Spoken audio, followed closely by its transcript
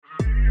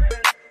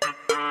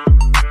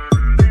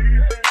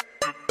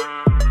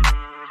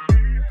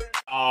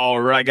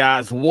right,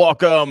 guys,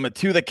 welcome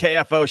to the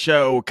KFO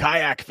show,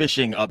 Kayak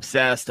Fishing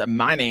Obsessed.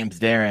 My name's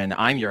Darren.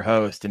 I'm your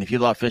host. And if you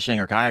love fishing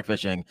or kayak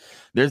fishing,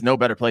 there's no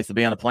better place to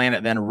be on the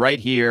planet than right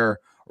here,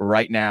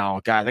 right now.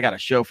 Guys, I got a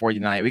show for you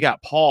tonight. We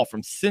got Paul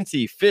from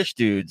Cincy Fish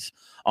Dudes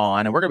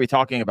on, and we're going to be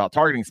talking about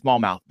targeting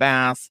smallmouth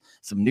bass,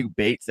 some new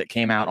baits that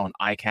came out on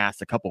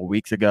iCast a couple of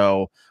weeks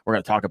ago. We're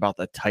going to talk about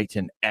the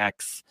Titan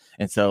X.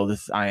 And so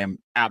I am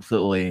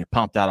absolutely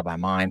pumped out of my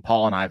mind.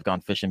 Paul and I have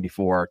gone fishing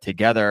before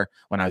together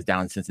when I was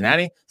down in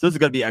Cincinnati. So this is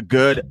going to be a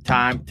good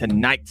time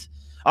tonight.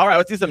 All right,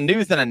 let's do some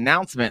news and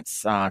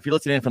announcements. If you're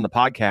listening in from the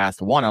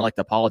podcast, one, I'd like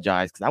to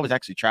apologize because I was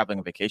actually traveling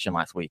on vacation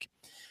last week.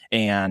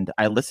 And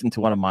I listened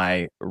to one of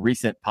my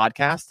recent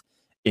podcasts,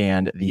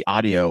 and the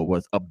audio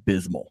was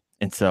abysmal.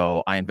 And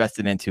so I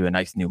invested into a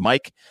nice new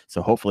mic.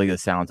 So hopefully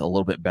this sounds a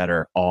little bit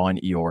better on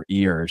your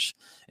ears.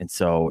 And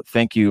so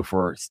thank you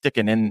for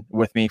sticking in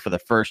with me for the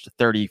first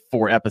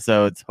 34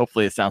 episodes.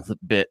 Hopefully it sounds a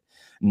bit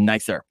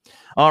nicer.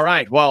 All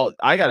right. Well,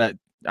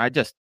 I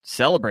just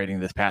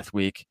celebrating this past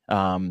week.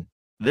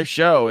 This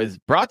show is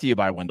brought to you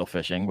by Wendell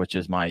Fishing, which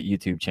is my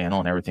YouTube channel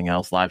and everything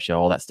else, live show,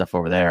 all that stuff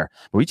over there.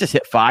 But we just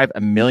hit 5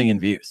 million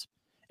views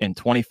and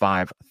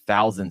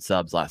 25,000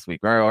 subs last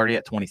week. We're already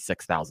at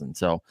 26,000.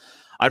 So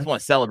I just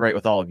want to celebrate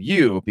with all of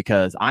you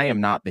because I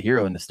am not the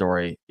hero in the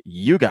story.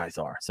 You guys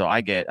are. So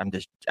I'm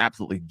just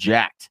absolutely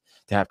jacked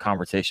to have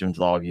conversations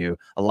with all of you.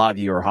 A lot of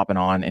you are hopping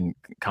on and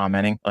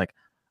commenting. Like,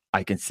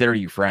 I consider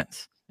you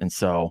friends. And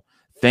so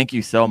thank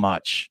you so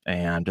much.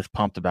 And I'm just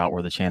pumped about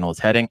where the channel is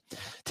heading.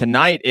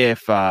 Tonight,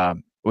 if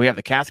we have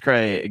the Cast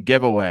Cray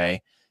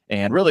giveaway,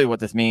 and really what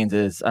this means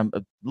is I'm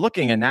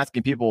looking and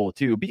asking people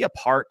to be a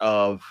part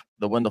of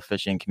the Wendell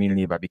Fishing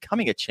community by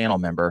becoming a channel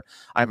member.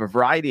 I have a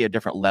variety of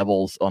different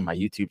levels on my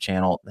YouTube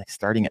channel, like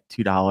starting at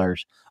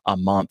 $2 a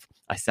month.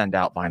 I send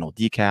out vinyl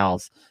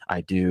decals. I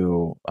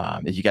do,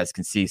 as you guys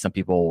can see, some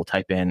people will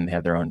type in, they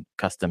have their own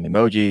custom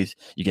emojis.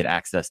 You get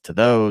access to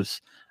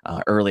those,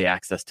 early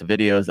access to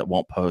videos that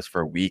won't post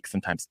for a week,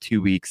 sometimes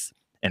 2 weeks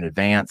in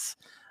advance.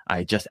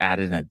 I just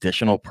added an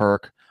additional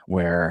perk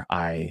where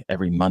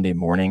every Monday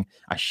morning,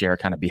 I share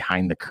kind of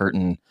behind the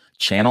curtain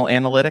channel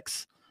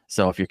analytics.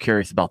 So if you're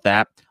curious about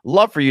that,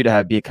 love for you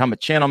to become a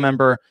channel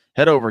member.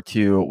 Head over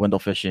to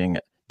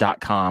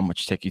wendellfishing.com,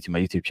 which takes you to my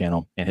YouTube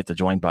channel, and hit the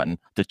join button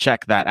to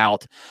check that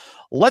out.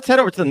 Let's head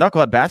over to the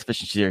Knucklehead Bass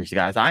Fishing Series,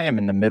 guys. I am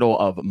in the middle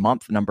of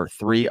month number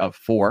 3 of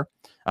 4.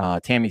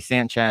 Tammy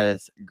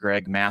Sanchez,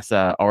 Greg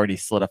Massa already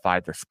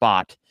solidified their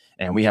spot,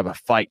 and we have a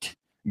fight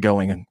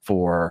going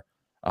for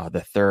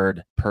the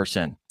third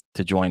person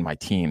to join my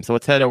team. So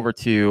let's head over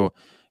to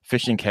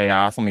Fishing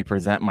Chaos. Let me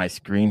present my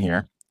screen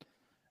here.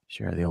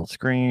 Share the old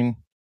screen.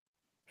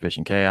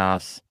 Fishing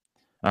Chaos.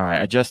 All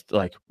right, I just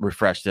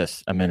refreshed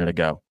this a minute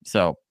ago.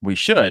 So we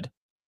should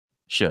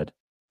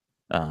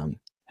have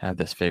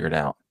this figured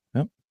out.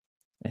 Yep.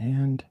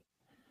 And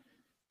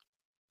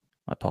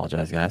I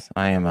apologize, guys.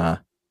 I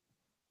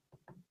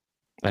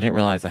didn't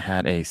realize I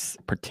had a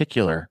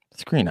particular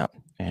screen up,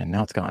 and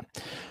now it's gone.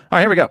 All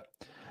right, here we go.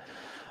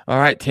 All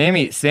right,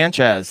 Tammy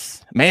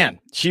Sanchez, man,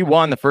 she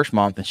won the first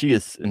month, and she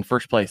is in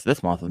first place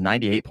this month with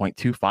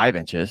 98.25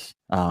 inches.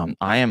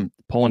 I am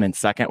pulling in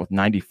second with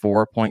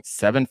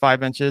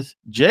 94.75 inches.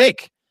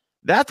 Jake,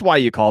 that's why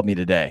you called me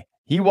today.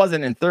 He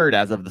wasn't in third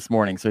as of this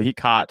morning, so he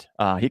caught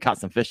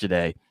some fish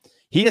today.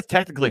 He is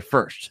technically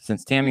first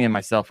since Tammy and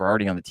myself are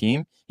already on the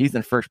team. He's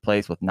in first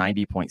place with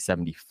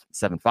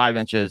 90.75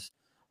 inches.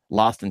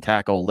 Lost and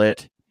Tackle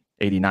Lit,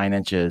 89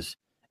 inches.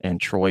 And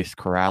Troy's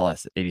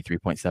Corrales at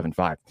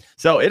 83.75.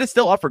 So it is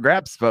still up for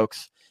grabs,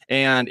 folks.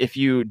 And if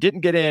you didn't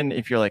get in,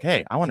 if you're like,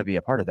 hey, I want to be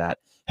a part of that,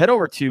 head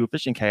over to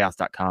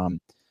fishingchaos.com,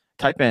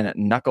 type in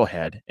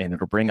Knucklehead, and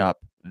it'll bring up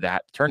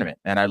that tournament.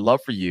 And I'd love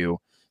for you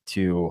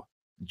to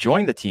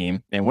join the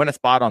team and win a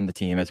spot on the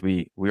team as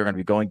we are going to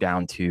be going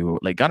down to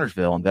Lake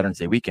Guntersville on Veterans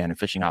Day weekend and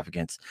fishing off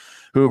against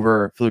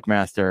Hoover, Fluke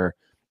Master,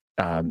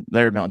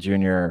 Larry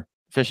Mountain Jr.,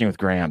 Fishing with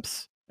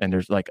Gramps. And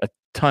there's like a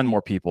ton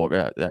more people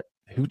that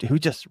who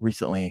just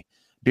recently,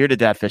 Bearded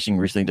Dad Fishing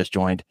recently just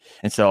joined.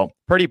 And so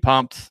pretty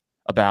pumped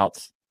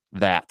about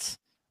that.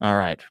 All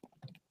right.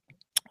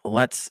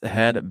 Let's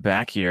head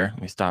back here.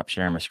 Let me stop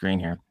sharing my screen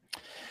here.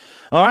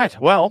 All right.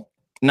 Well,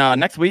 now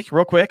next week,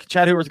 real quick,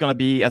 Chad Hoover's going to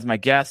be as my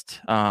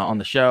guest on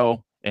the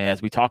show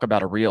as we talk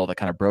about a reel that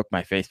kind of broke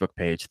my Facebook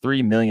page.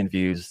 3 million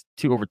views,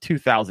 over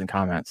 2,000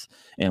 comments,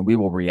 and we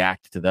will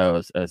react to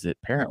those as it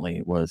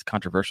apparently was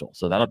controversial.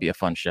 So that'll be a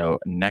fun show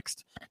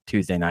next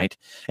Tuesday night.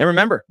 And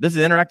remember, this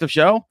is an interactive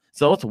show,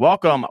 so let's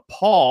welcome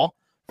Paul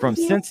from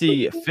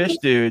Cincy Fish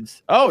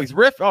Dudes. Oh, he's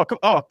riff. Oh,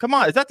 come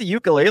on. Is that the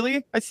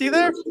ukulele I see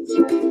there?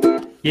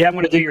 Yeah, I'm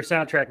going to do your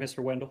soundtrack, Mr.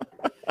 Wendell.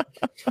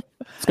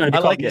 It's going to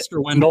be called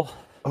Mr. Wendell.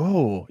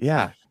 Oh,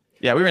 yeah.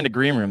 Yeah, we were in the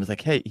green room. It's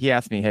like, hey, he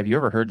asked me, have you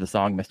ever heard the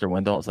song Mr.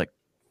 Wendell? I was like,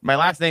 my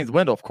last name's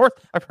Wendell. Of course,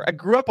 I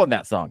grew up on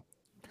that song.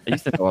 I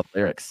used to know all the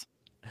lyrics.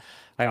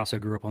 I also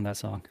grew up on that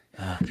song.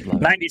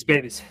 90s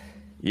babies.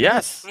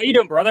 Yes. How you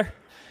doing, brother?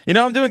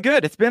 I'm doing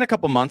good. It's been a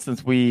couple months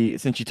since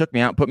you took me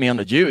out and put me on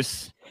the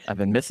juice. I've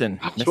been missing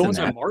What was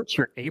that. it, March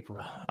or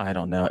April? I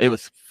don't know. It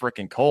was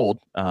freaking cold.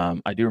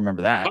 I do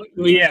remember that.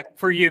 Well, yeah,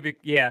 for you,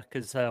 yeah,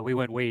 because we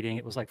went wading.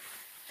 It was like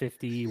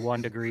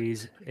 51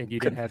 degrees, and you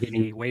didn't have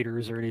any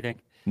waders or anything.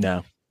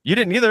 No, you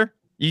didn't either.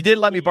 You did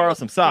let me borrow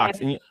some socks.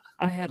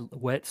 I had a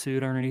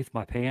wetsuit underneath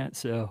my pants,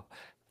 so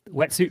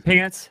wetsuit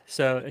pants,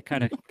 so it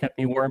kind of kept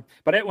me warm.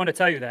 But I didn't want to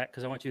tell you that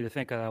because I want you to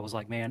think I was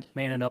like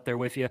manning up there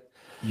with you.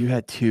 You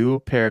had 2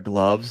 pair of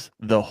gloves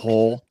the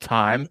whole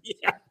time.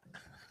 Yeah.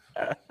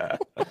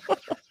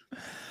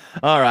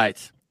 All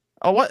right.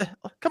 Oh, what?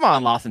 Come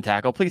on, Lost and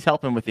Tackle. Please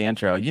help him with the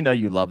intro. You know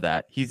you love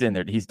that. He's in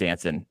there. He's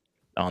dancing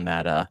on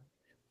that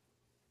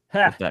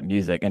with that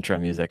music, intro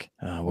music.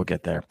 We'll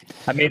get there.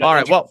 I made all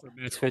right. Well, for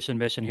Matt's fishing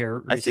mission here.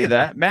 Recently. I see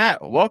that.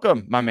 Matt,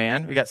 welcome, my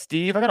man. We got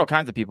Steve. I got all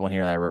kinds of people in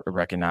here that I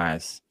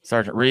recognize.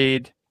 Sergeant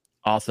Reed.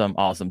 Awesome.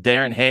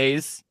 Darren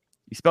Hayes.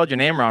 You spelled your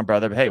name wrong,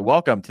 brother. But hey,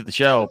 welcome to the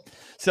show.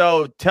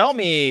 So tell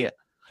me,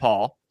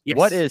 Paul, yes.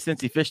 What is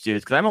Cincy Fish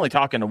Dudes? Because I'm only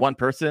talking to one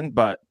person,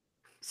 but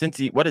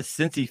what is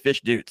Cincy Fish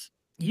Dudes?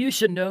 You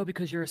should know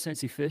because you're a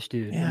Cincy Fish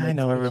Dude. Yeah, I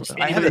know.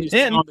 I have a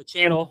pin on the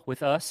channel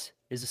with us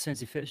is a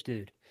Cincy Fish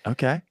Dude.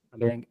 Okay. I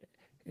mean,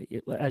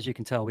 as you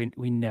can tell,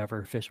 we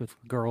never fish with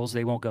girls.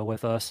 They won't go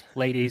with us,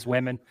 ladies,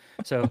 women.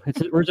 So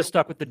we're just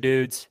stuck with the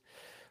dudes.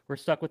 We're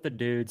stuck with the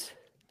dudes.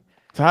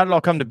 So how did it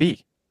all come to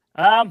be?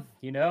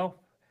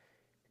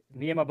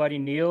 Me and my buddy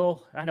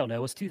Neil, I don't know,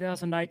 it was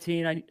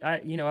 2019.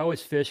 I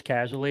always fish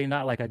casually,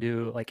 not like I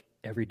do like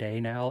every day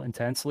now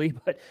intensely,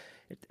 but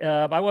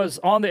I was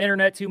on the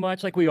internet too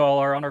much, like we all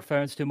are, on our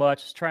phones too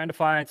much, trying to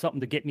find something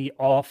to get me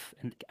off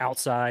and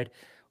outside.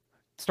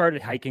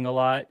 Started hiking a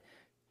lot.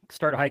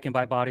 Started hiking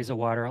by bodies of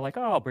water. I'm like,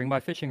 oh, I'll bring my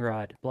fishing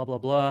rod, blah, blah,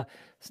 blah.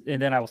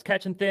 And then I was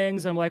catching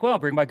things. I'm like, well, I'll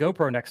bring my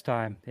GoPro next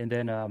time. And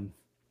then,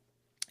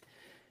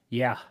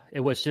 it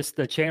was just,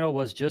 the channel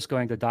was just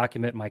going to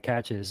document my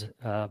catches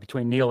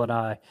between Neil and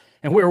I,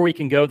 and where we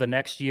can go the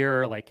next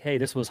year. Like, hey,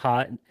 this was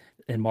hot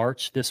in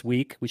March this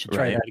week. We should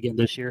try that again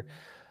this year.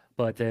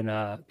 But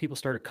then people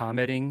started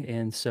commenting.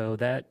 And so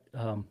that,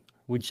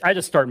 I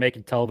just started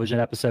making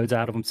television episodes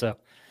out of them. So.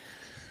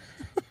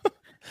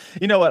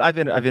 You know what? I've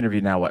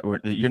interviewed now.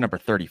 You're number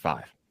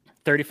 35.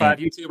 35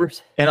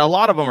 YouTubers, and a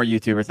lot of them are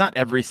YouTubers. Not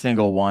every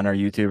single one are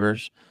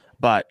YouTubers,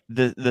 but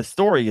the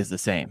story is the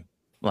same.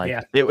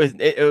 Like it was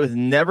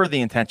never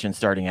the intention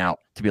starting out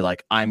to be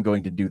like, I'm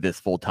going to do this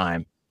full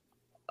time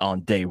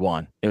on day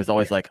one. It was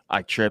always like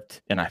I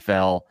tripped and I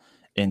fell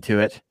into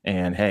it,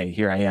 and hey,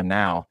 here I am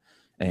now,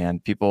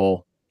 and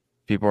people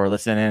are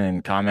listening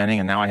and commenting,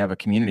 and now I have a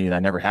community that I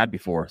never had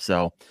before.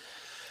 So.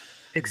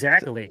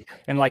 Exactly.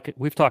 And like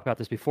we've talked about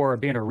this before,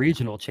 being a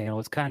regional channel,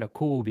 it's kind of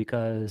cool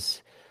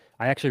because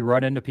I actually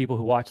run into people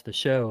who watch the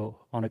show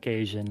on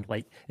occasion.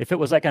 Like if it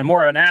was like a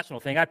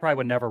national thing, I probably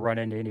would never run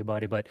into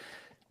anybody, but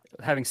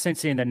having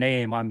Cincy in the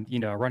name, I'm,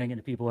 running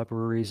into people at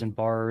breweries and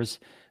bars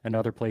and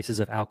other places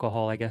of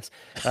alcohol, I guess.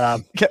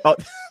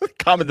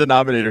 Common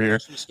denominator here.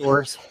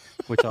 Stores,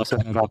 which also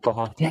have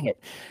alcohol. Dang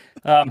it.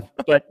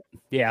 But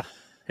yeah,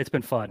 it's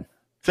been fun.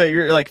 So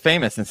you're like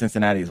famous in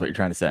Cincinnati is what you're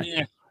trying to say.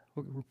 Yeah.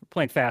 We're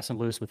playing fast and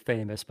loose with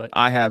famous, but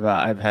I've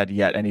had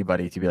yet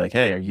anybody to be like,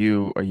 hey, are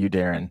you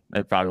Darren?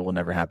 It probably will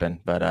never happen,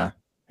 but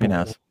who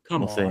knows?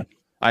 We'll see.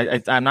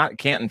 I'm not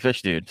Canton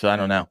Fish Dude, so I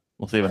don't know.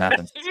 We'll see what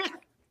happens.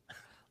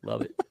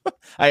 Love it.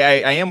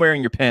 I am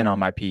wearing your pin on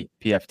my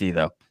PFD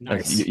though.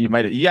 Nice.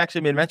 You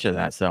actually made mention of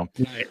that. So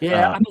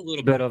yeah, I'm a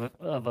little bit of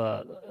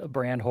a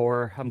brand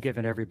whore. I'm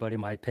giving everybody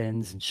my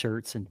pins and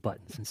shirts and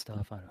buttons and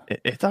stuff.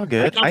 It's all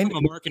good. I come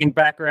from a marketing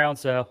background,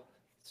 so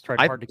it's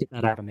hard to get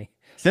that out of me.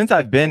 Since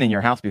I've been in your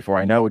house before,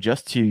 I know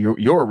just to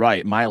your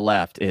right, my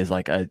left is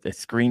like a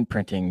screen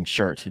printing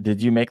shirt.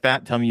 Did you make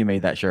that? Tell me you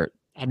made that shirt.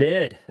 I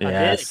did.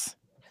 Yes.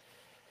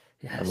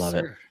 I love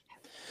it.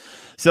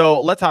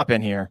 So let's hop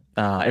in here.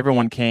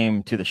 Everyone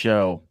came to the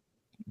show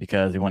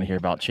because they want to hear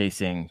about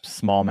chasing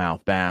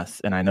smallmouth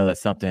bass. And I know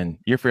that's something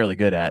you're fairly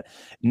good at.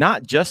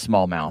 Not just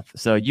smallmouth.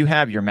 So you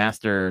have your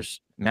master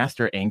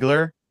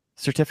angler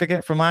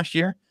certificate from last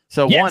year.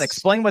 So one,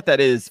 explain what that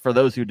is for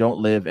those who don't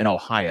live in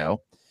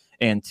Ohio.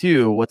 And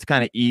two, let's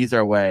kind of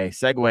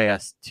segue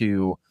us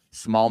to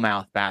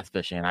smallmouth bass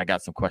fishing. I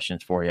got some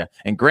questions for you.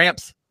 And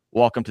Gramps,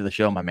 welcome to the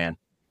show, my man.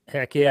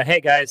 Heck yeah. Hey,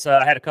 guys,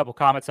 I had a couple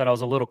comments that I was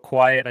a little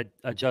quiet. I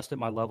adjusted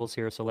my levels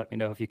here, so let me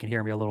know if you can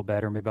hear me a little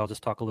better. Maybe I'll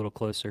just talk a little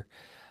closer.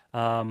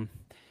 Darren,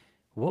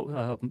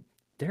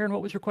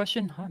 what was your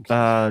question?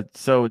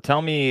 So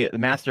tell me the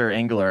master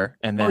angler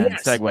and then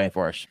segue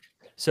for us.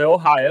 So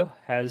Ohio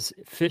has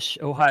Fish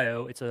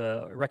Ohio. It's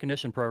a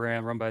recognition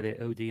program run by the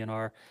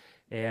ODNR.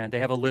 And they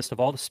have a list of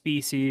all the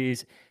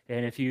species.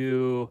 And if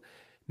you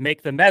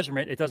make the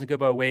measurement, it doesn't go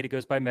by weight, it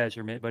goes by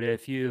measurement. But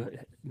if you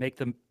make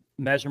the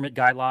measurement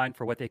guideline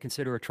for what they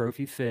consider a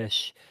trophy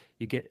fish,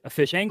 you get a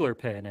fish angler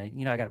pin.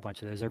 And, I got a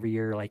bunch of those every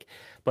year.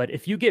 But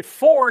if you get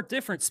 4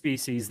 different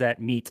species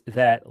that meet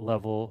that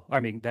level,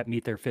 that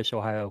meet their Fish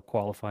Ohio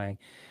qualifying,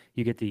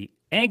 you get the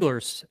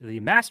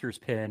masters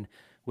pin,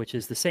 which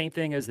is the same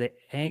thing as the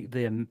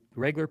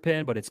regular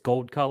pin, but it's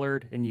gold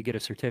colored, and you get a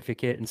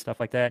certificate and stuff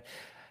like that.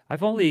 I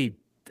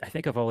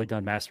think I've only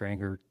done Master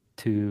Angler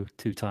two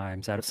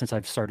times since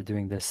I've started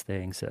doing this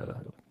thing.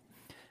 So,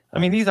 I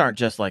mean, these aren't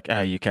just like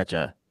you catch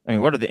a. I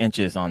mean, what are the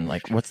inches on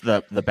like what's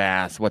the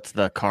bass? What's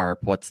the carp?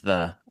 What's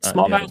the other?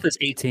 smallmouth is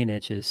 18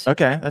 inches.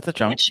 Okay, that's a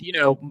chunk. Which,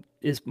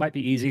 is might be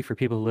easy for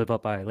people who live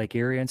up by Lake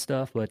Erie and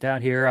stuff, but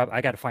down here,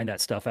 I got to find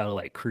that stuff out of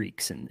like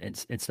creeks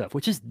and stuff,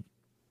 which is,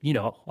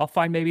 I'll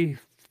find maybe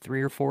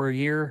 3 or 4 a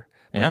year.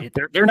 Yeah.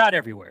 But they're not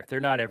everywhere. They're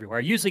not everywhere.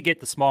 I usually get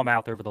the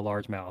smallmouth over the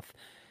largemouth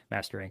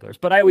master anglers,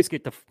 but I always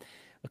get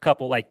a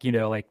couple like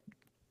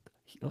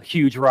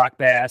huge rock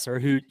bass or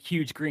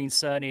huge green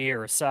sunny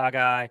or a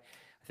sockeye.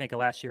 I think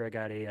last year I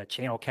got a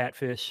channel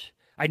catfish.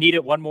 I needed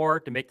one more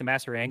to make the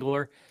master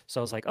angler,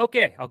 so I was like,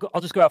 okay, I'll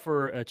just go out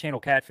for a channel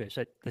catfish.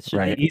 That should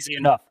Right. be easy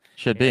enough.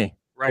 Should And be.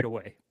 right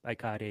away. I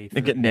caught a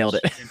Nailed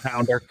it.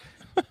 10-pounder.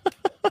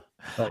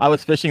 I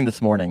was fishing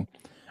this morning,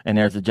 and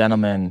there's a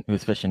gentleman who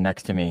was fishing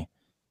next to me,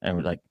 and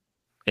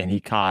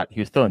he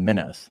was throwing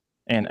minnows.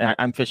 And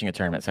I'm fishing a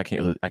tournament, so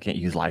I can't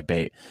use live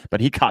bait. But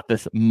he caught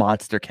this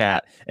monster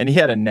cat, and he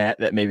had a net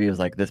that maybe was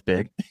like this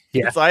big.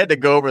 Yeah. So I had to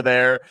go over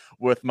there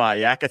with my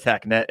Yak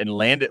Attack net and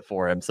land it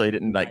for him, so he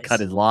didn't cut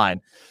his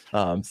line.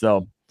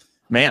 So,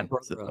 man,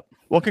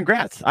 well,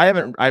 congrats.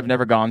 I've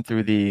never gone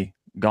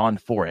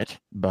for it,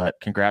 but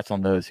congrats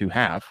on those who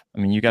have. I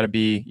mean, you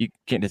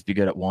can't just be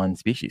good at one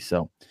species.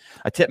 So,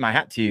 I tip my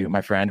hat to you,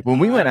 my friend. When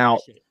we went out,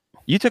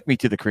 you took me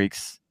to the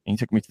creeks, and you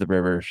took me to the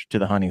rivers, to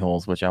the honey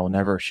holes, which I will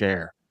never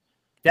share.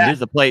 Yeah. This is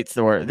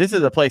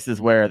the places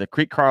where the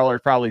creek crawler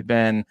has probably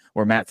been,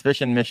 where Matt's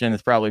fishing mission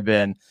has probably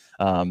been.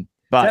 But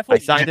definitely, I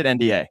signed an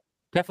NDA.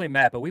 Definitely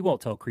Matt, but we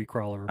won't tell creek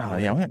crawler. Oh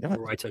yeah,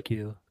 where I took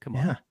you. Come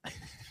on.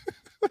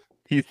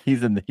 Yeah.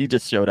 He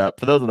just showed up.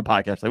 For those on the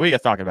podcast, like, what are you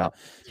guys talking about?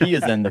 He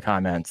is in the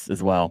comments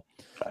as well.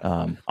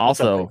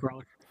 Also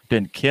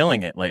been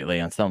killing it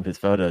lately on some of his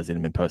photos that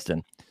he's been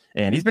posting,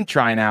 and he's been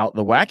trying out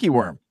the wacky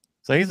worm.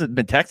 So he's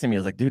been texting me. I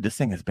was like, dude, this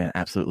thing has been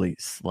absolutely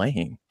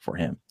slaying for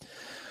him.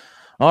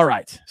 All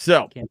right,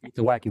 so can't beat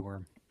the wacky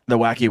worm. The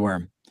wacky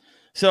worm.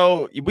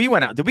 So we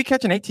went out. Did we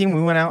catch an 18 when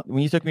we went out,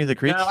 when you took me to the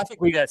creeks? No, I think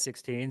we got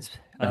 16s.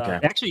 Okay.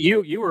 Actually,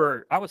 you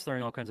were. I was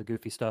throwing all kinds of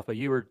goofy stuff, but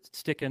you were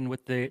sticking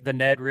with the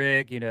Ned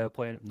rig.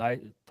 Playing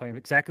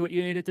exactly what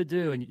you needed to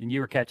do, and you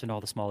were catching all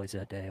the smallies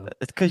that day.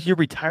 It's because you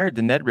retired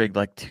the Ned rig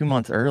like 2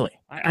 months early.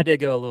 I did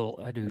go a little.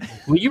 I do.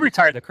 Well, you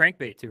retired the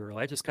crankbait too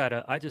early. I just caught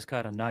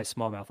a nice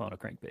smallmouth on a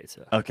crankbait.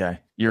 So. Okay,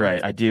 you're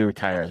right. I do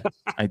retire the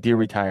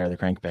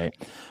crankbait.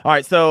 All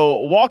right, so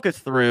walk us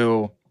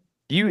through.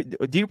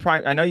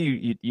 I know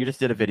you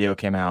just did a video,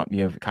 came out,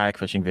 you have a kayak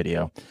fishing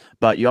video,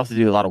 but you also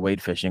do a lot of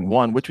wade fishing.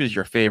 One, which was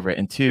your favorite?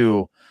 And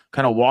two,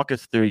 kind of walk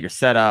us through your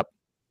setup,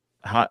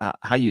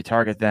 how you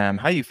target them,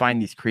 how you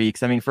find these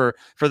creeks. I mean, for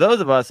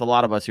those of us, a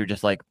lot of us who are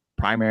just like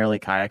primarily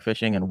kayak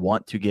fishing and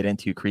want to get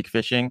into creek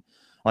fishing,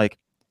 like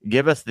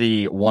give us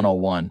the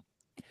 101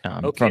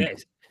 from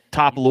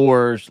top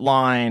lures,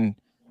 line,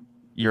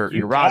 your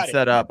rod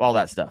setup, all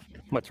that stuff.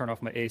 I'm gonna turn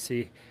off my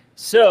AC.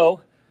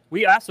 So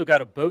we also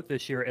got a boat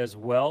this year as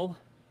well,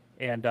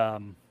 and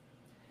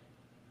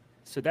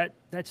so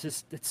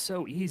it's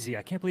so easy.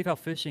 I can't believe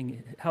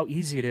how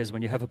easy it is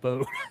when you have a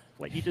boat.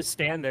 Like, you just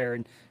stand there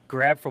and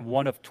grab from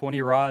one of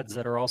 20 rods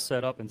that are all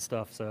set up and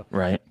stuff. So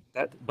right.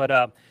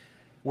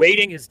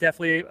 Wading is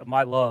definitely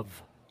my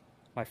love.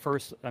 My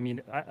first,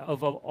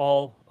 over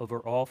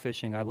all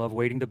fishing, I love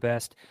wading the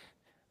best.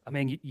 I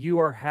mean, you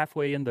are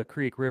halfway in the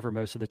creek river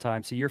most of the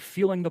time, so you're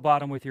feeling the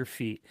bottom with your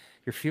feet.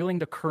 You're feeling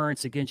the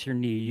currents against your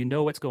knee. You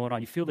know what's going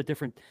on. You feel the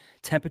different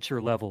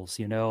temperature levels,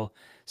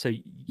 So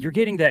you're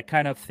getting that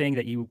kind of thing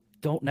that you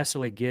don't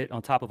necessarily get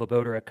on top of a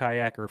boat or a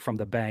kayak or from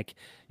the bank.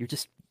 You're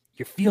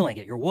feeling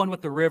it. You're one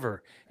with the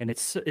river, and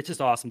it's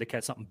just awesome to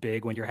catch something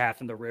big when you're half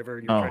in the river.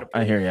 And you're trying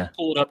to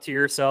pull it up to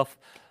yourself,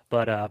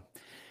 but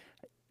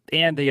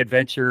and the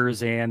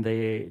adventures and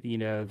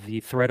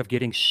the threat of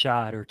getting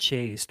shot or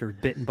chased or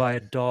bitten by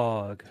a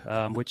dog,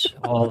 which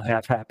all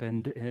have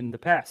happened in the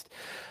past.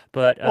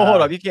 But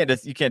hold up, you can't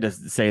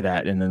just say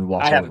that and then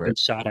walk over. I haven't been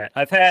shot at.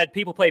 I've had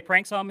people play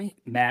pranks on me,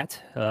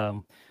 Matt.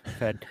 I've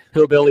had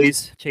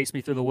hillbillies chase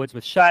me through the woods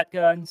with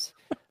shotguns.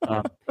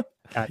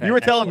 You were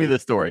telling me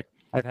this story.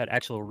 I've had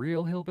actual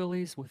real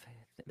hillbillies with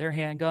their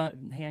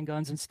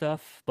handguns and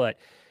stuff, but.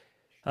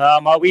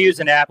 We use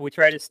an app. We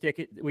try to stick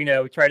it. We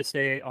try to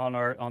stay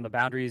on the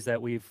boundaries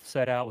that we've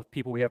set out with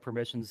people we have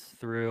permissions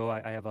through.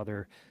 I have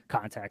other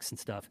contacts and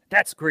stuff.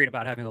 That's great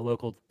about having a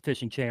local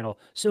fishing channel.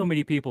 So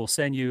many people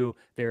send you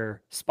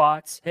their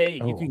spots. Hey,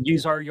 you can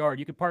use our yard.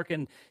 You can park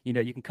in.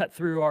 You can cut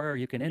through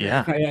you can enter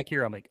a kayak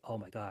here. I'm like, oh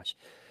my gosh,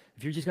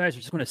 if you guys are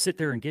just going to sit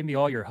there and give me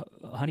all your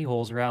honey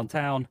holes around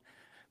town,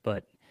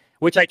 but.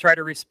 Which I try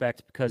to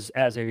respect, because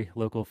as a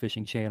local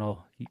fishing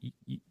channel,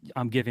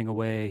 I'm giving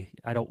away.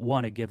 I don't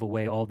want to give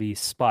away all these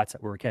spots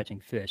that we're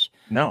catching fish.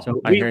 No, so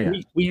I hear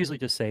you. We usually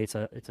just say it's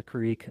a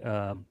creek,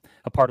 a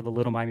part of the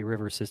Little Miami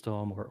River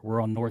system, or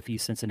we're on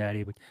Northeast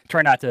Cincinnati. We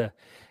try not to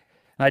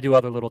I do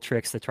other little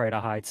tricks to try to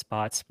hide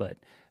spots, but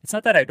it's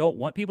not that I don't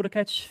want people to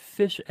catch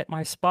fish at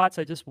my spots.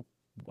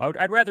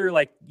 I'd rather,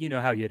 like, you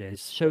know how it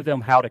is, show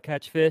them how to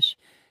catch fish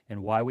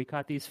and why we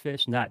caught these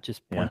fish, not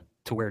just Yeah. point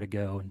to where to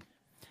go. And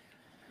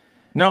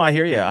No, I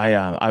hear you.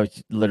 I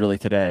was literally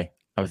today.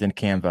 I was in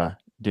Canva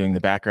doing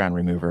the background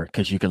remover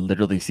because you could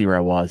literally see where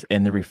I was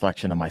in the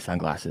reflection of my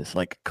sunglasses,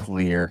 like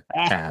clear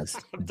as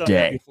I've done that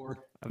day. before.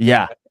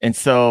 Yeah, and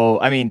so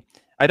I mean,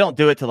 I don't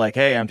do it to like,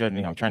 hey, I'm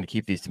trying to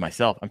keep these to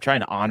myself. I'm trying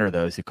to honor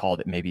those who called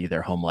it maybe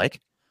their home lake,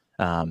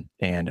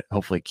 and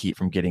hopefully keep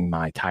from getting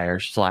my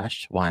tires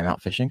slashed while I'm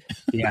out fishing.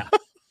 Yeah.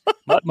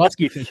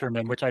 Muskie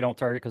fishermen, which I don't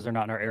target because they're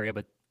not in our area,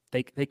 but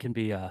they can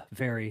be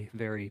very,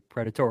 very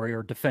predatory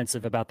or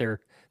defensive about their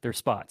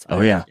spots.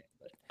 Oh yeah.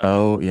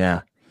 Oh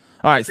yeah.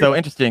 All right, so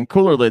interesting.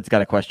 Cooler Lid's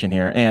got a question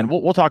here, and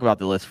we'll talk about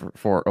the list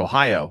for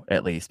Ohio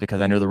at least, because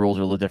I know the rules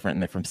are a little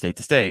different from state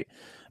to state.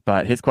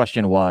 But his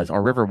question was: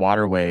 are river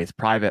waterways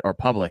private or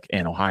public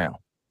in Ohio?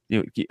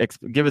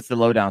 Give us the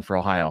lowdown for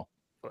Ohio.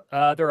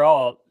 They're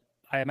all,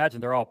 I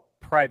imagine, they're all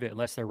private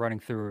unless they're running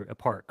through a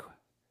park,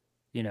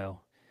 you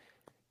know.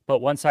 But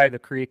one side of the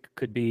creek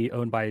could be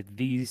owned by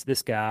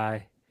this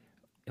guy,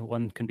 and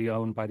one can be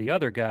owned by the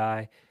other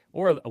guy,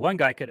 or one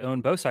guy could own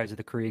both sides of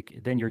the creek.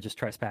 Then you're just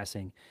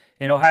trespassing.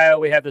 In Ohio,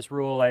 we have this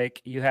rule,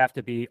 like, you have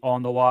to be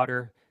on the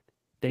water.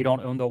 They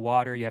don't own the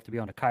water. You have to be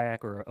on a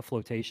kayak or a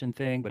flotation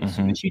thing. But as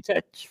soon as you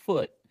touch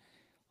foot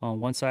on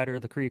one side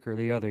of the creek or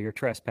the other, you're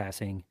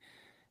trespassing.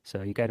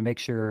 So you got to make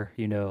sure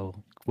you know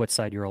what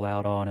side you're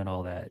allowed on and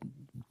all that.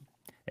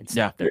 And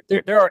Yeah.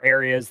 There are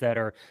areas that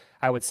are,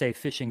 I would say,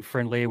 fishing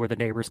friendly, where the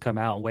neighbors come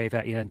out and wave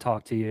at you and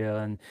talk to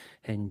you,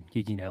 and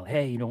you know,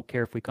 hey, you don't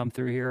care if we come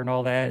through here and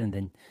all that, and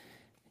then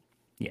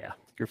yeah,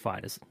 you're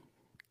fine. Just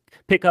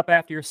pick up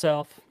after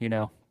yourself, you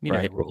know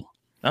Right. the rule.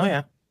 Oh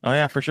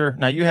yeah, for sure.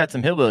 Now you had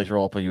some hillbillies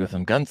roll up with you with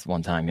some guns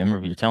one time. You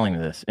remember you telling me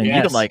this, and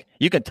Yes.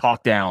 you can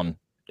talk down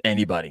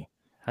anybody.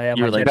 I have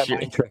You my were like, Jedi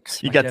mind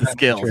tricks. You My got Jedi the mind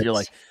skills. You're tricks.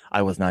 like,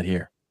 I was not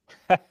here.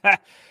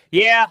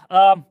 Yeah.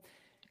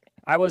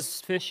 I was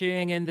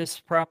fishing in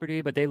this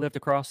property, but they lived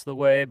across the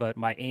way. But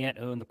my aunt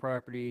owned the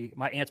property.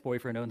 My aunt's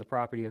boyfriend owned the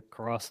property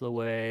across the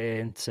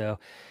way. And so,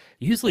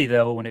 usually,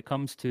 though, when it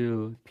comes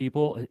to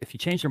people, if you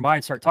change their mind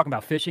and start talking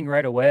about fishing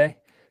right away,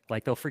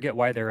 like, they'll forget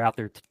why they're out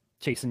there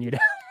chasing you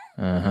down.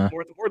 Uh-huh.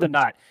 More than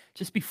not,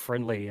 just be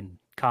friendly and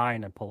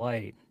kind and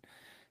polite.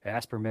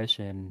 Ask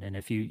permission, and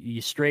if you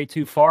stray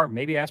too far,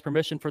 maybe ask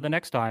permission for the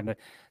next time.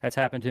 That's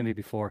happened to me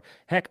before.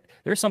 Heck,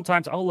 there's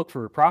sometimes I'll look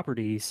for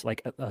properties,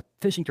 like a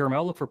fishing tournament.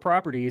 I'll look for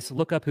properties,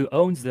 look up who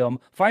owns them,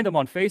 find them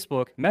on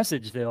Facebook,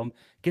 message them,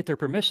 get their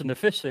permission to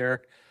fish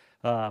there.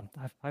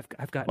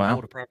 I've gotten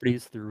hold of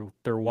properties through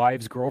their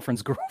wives,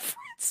 girlfriends,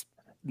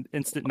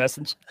 instant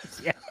messages.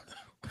 Yeah,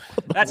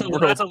 that's a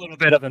little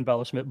bit of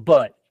embellishment,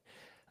 but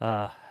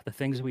the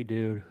things we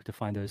do to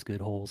find those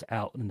good holes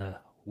out in the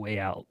way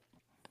out.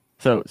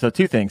 So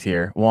two things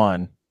here.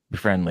 One, be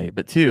friendly,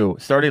 but two,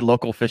 start a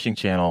local fishing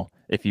channel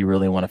if you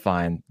really want to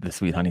find the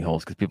sweet honey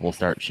holes, because people will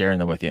start sharing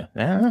them with you.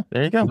 Yeah,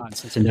 there you go.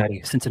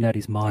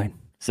 Cincinnati's mine.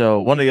 So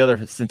one of the other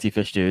Cincy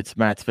fish dudes,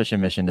 Matt's fishing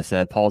mission, has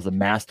said Paul's a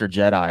master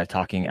Jedi of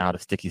talking out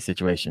of sticky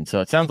situations. So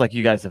it sounds like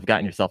you guys have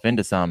gotten yourself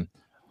into some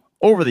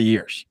over the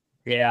years.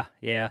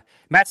 Yeah.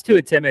 Matt's too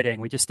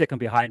intimidating. We just stick him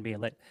behind me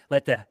and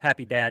let the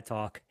happy dad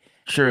talk.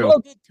 True.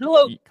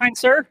 Hello, kind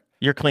sir.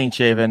 You're clean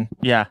shaven.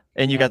 Yeah.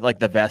 And you got like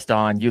the vest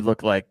on. You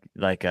look like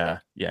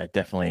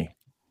definitely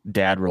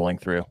dad rolling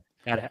through.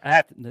 I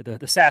have the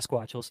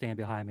Sasquatch will stand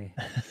behind me.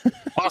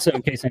 Also,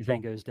 in case anything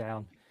goes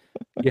down,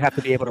 you have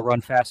to be able to run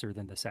faster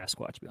than the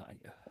Sasquatch behind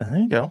you. There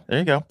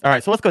you go. All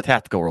right. So let's go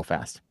tactical real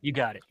fast. You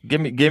got it.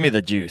 Give me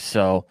the juice.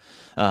 So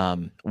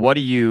what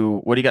do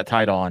you got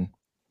tied on?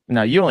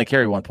 Now you only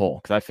carry one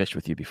pole, because I fished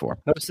with you before.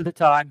 Most of the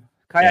time.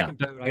 Kayak and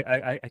boat,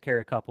 I carry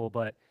a couple,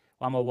 but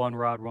I'm a one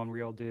rod, one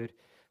reel dude.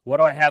 What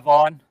do I have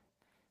on?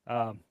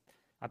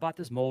 I bought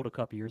this mold a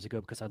couple years ago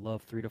because I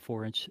love 3 to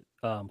 4 inch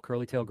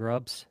curly tail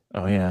grubs.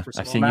 Oh yeah,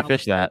 I've seen you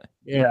fish that.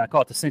 Yeah, I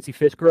call it the Cincy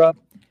fish grub.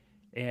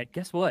 And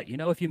guess what? You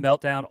know, if you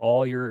melt down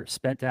all your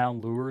spent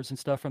down lures and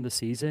stuff from the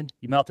season,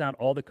 you melt down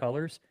all the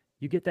colors,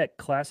 you get that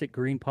classic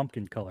green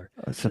pumpkin color.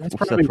 So that's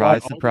probably why all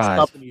these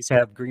companies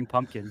have green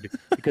pumpkin,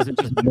 because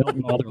it's just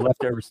melting all their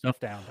leftover stuff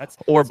down. That's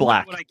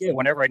black. What I get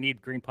whenever I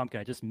need green pumpkin.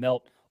 I just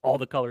melt all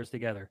the colors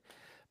together.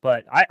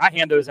 But I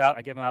hand those out.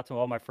 I give them out to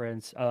all my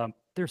friends.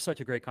 They're such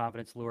a great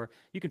confidence lure.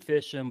 You can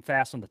fish them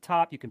fast on the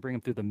top. You can bring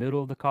them through the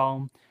middle of the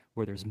column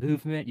where there's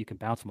movement. You can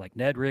bounce them like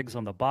Ned rigs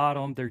on the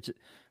bottom. They're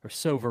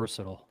so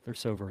versatile.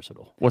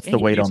 What's the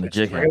weight on the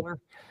jig head?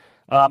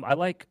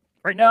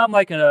 Right now I'm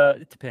like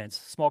it depends.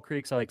 Small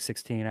creeks I like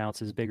 16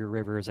 ounces. Bigger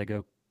rivers I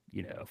go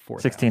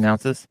 4 16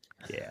 ounces.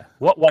 Yeah.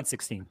 What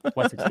 116?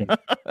 116.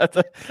 That's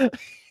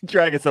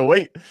dragging some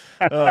weight.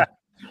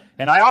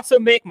 And I also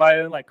make my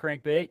own like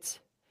crankbaits.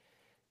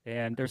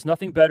 And there's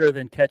nothing better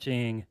than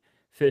catching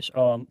fish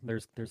on.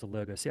 There's a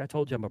logo. See, I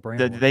told you I'm a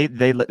brand.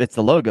 It's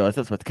the logo.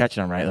 That's what's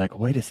catching them, right? Like,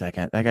 wait a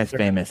second, that guy's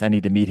famous. I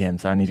need to meet him,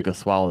 so I need to go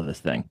swallow this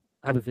thing.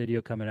 I have a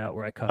video coming out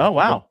where I caught. Oh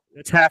wow!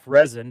 It's half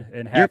resin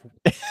and You're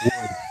half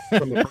wood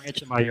from a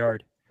branch in my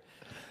yard.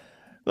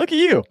 Look at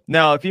you.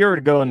 Now, if you were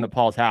to go into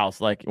Paul's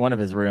house, like one of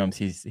his rooms,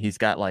 he's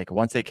got like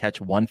once they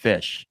catch one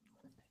fish,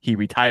 he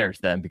retires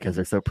them because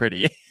they're so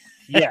pretty.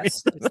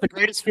 Yes, it's the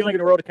greatest feeling in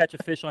the world to catch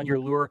a fish on your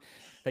lure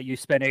that you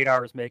spend 8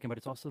 hours making, but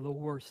it's also the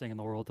worst thing in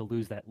the world to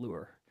lose that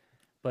lure.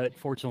 But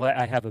fortunately,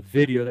 I have a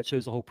video that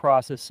shows the whole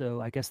process,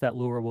 so I guess that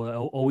lure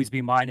will always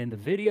be mine in the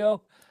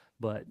video.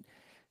 But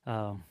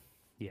um,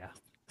 yeah,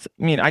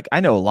 I mean, I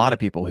know a lot of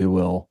people who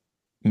will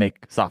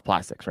make soft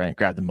plastics, right?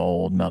 Grab the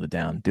mold, melt it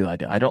down, do like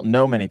that. I don't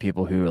know many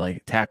people who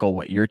like tackle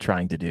what you're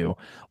trying to do.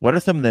 What are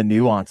some of the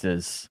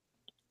nuances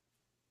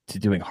to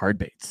doing hard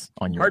baits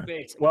on your hard own?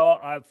 baits. Well,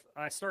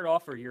 I started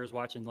off for years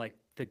watching like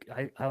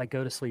I like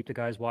go to sleep to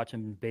guys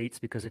watching baits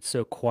because it's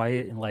so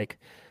quiet and like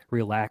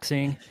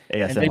relaxing.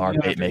 And then ASMR bait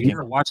after a making.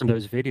 year watching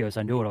those videos,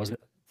 I knew what I was. As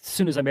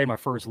soon as I made my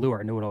first lure,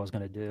 I knew what I was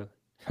going to do.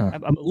 Huh.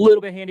 I'm a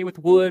little bit handy with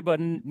wood, but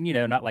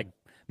not like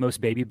most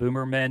baby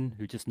boomer men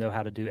who just know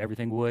how to do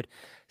everything wood.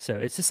 So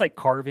it's just like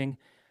carving.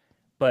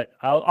 But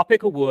I'll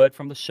pick a wood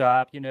from the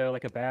shop,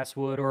 like a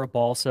basswood or a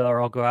balsa,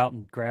 or I'll go out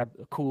and grab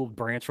a cool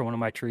branch from one of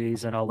my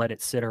trees and I'll let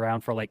it sit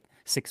around for like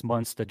 6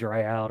 months to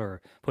dry out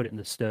or put it in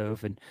the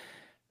stove. And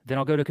then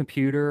I'll go to a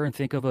computer and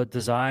think of a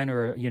design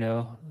or,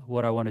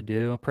 what I want to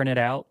do, print it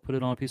out, put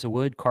it on a piece of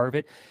wood, carve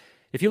it.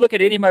 If you look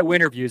at any of my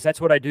winter views, that's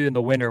what I do in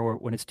the winter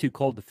when it's too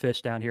cold to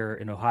fish down here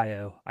in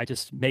Ohio. I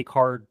just make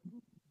hard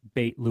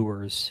bait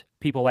lures.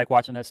 People like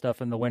watching that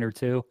stuff in the winter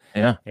too.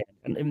 Yeah.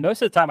 And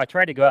most of the time, I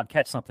try to go out and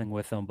catch something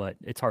with them, but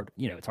it's hard.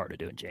 It's hard to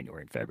do in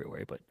January and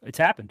February. But it's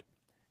happened.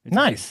 It's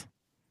Nice.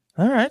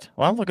 All right.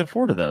 Well, I'm looking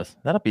forward to those.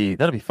 That'll be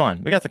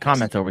fun. We got the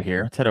comments over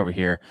here. Let's head over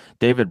here.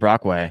 David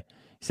Brockway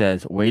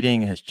says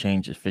waiting has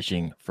changed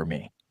fishing for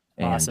me.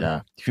 And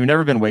Awesome. if you've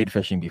never been wade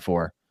fishing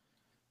before,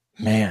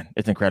 man,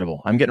 it's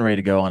incredible. I'm getting ready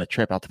to go on a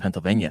trip out to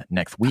Pennsylvania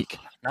next week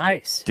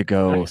Nice. to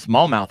go Nice.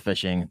 smallmouth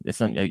fishing. It's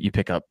you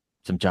pick up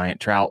some giant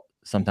trout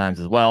sometimes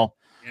as well.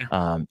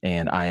 Yeah.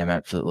 And I am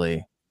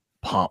absolutely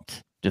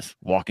pumped just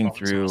walking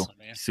through Awesome,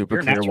 super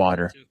You're a clear natural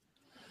water. too.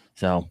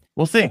 So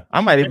we'll see.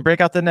 I might even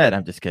break out the net.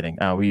 I'm just kidding.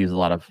 We use a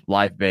lot of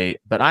live bait,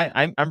 but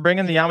I'm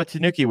bringing the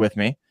Yamatanuki with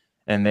me,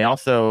 and they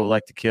also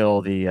like to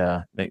kill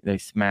they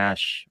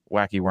smash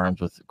wacky worms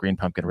with green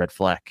pumpkin red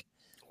fleck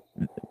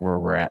where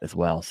we're at as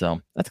well.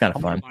 So that's kind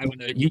of fun.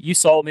 You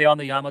sold me on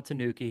the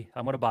Yamatanuki.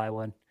 I'm gonna buy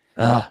one.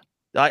 I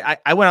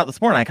went out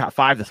this morning. I caught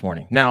 5 this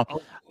morning. Now,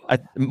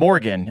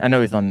 Morgan, I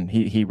know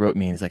he wrote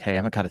me and he's like, hey, I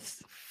haven't caught a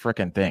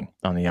freaking thing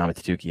on the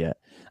Yamatanuki yet.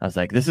 I was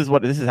like, this is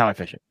how I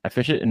fish it. I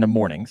fish it in the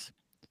mornings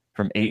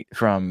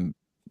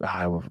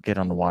I will get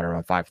on the water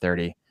around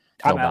 5:30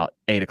 till about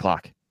 8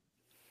 o'clock.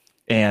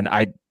 And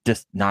I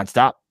just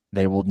nonstop.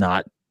 They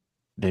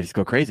just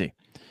go crazy.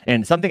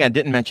 And something I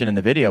didn't mention in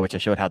the video, which I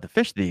showed how to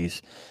fish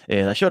these,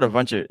 is I showed a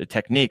bunch of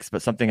techniques,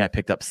 but something I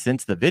picked up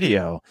since the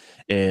video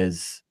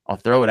is I'll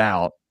throw it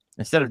out.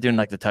 Instead of doing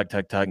like the tug,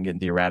 tug, tug and getting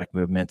the erratic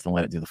movements and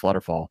let it do the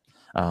flutter fall,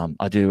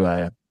 I'll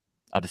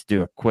just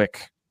do a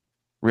quick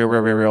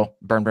reel,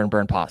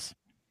 burn, pause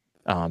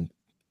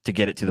to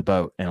get it to the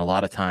boat. And a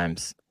lot of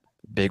times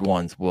big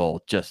ones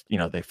will just,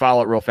 they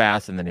follow it real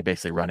fast and then they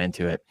basically run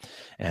into it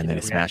and then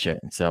they smash it.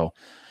 And so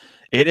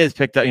it is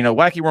picked up,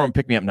 wacky worm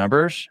pick me up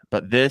numbers,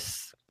 but the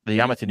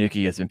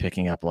Yamatanuki has been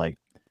picking up like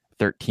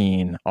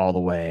 13 all the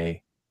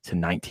way to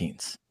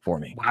 19s for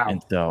me. Wow.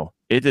 And so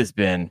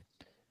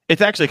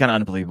it's actually kind of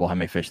unbelievable how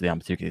many fish the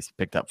Yamatanuki has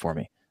picked up for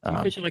me. You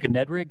fishing like a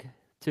Ned rig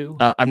too?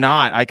 I'm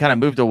not. I kind of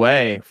moved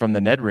away from the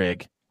Ned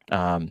rig.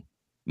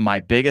 My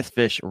biggest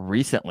fish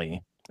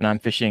recently, and I'm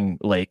fishing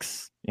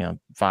lakes,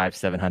 500,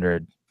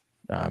 700,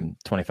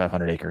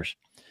 2,500 acres.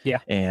 Yeah.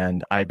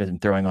 And I've been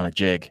throwing on a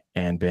jig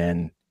and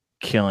been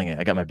killing it.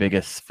 I got my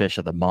biggest fish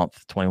of the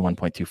month,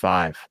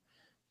 21.25,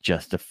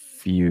 just a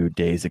few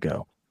days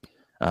ago.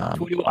 Have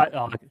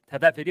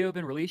that video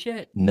been released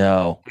yet?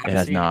 No, it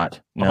has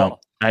not. No,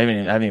 I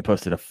haven't even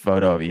posted a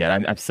photo of it yet.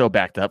 I'm so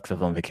backed up because I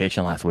was on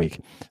vacation last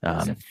week.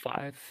 Is it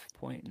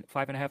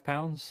 5.5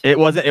 pounds? It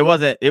wasn't.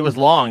 It was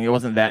long. It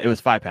wasn't that. It was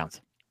 5 pounds.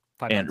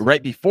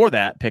 Right before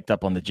that, picked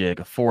up on the jig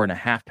a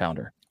 4.5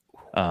 pounder,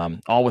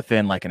 all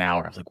within like an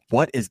hour. I was like,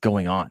 what is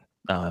going on?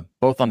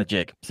 Both on the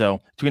jig.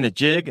 So between the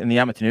jig and the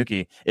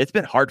Yamatanuki, it's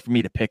been hard for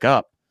me to pick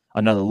up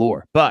another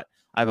lure, but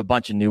I have a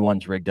bunch of new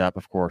ones rigged up,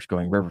 of course,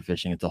 going river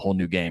fishing. It's a whole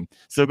new game.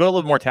 So go a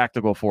little more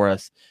tactical for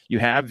us. You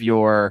have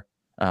your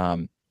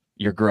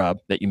grub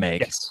that you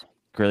make, yes.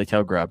 curly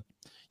tail grub.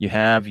 You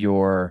have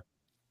your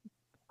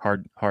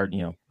hard,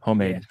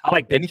 homemade. Yeah. I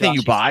like anything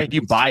you buy. Do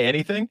you buy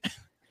anything?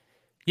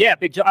 Yeah,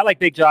 I like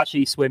Big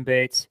Joshy swim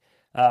baits.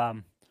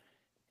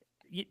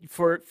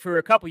 For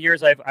a couple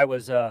years, I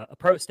was a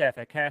pro staff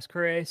at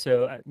Cascray,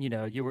 so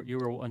you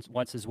were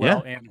once as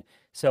well, Yeah. and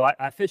so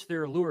I fished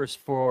their lures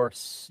for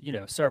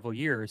several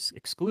years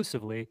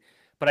exclusively,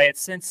 but I had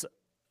since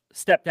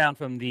stepped down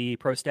from the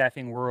pro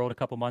staffing world a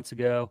couple months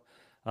ago,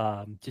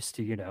 just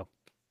to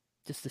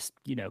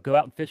go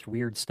out and fish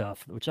weird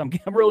stuff, which I'm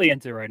really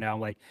into right now.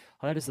 I'm like,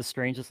 oh, that is the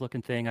strangest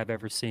looking thing I've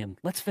ever seen.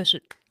 Let's fish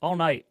it all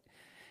night.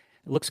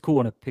 It looks cool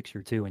in a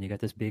picture too, when you got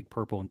this big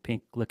purple and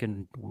pink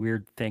looking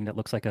weird thing that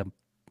looks like a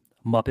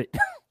Muppet.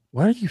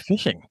 What are you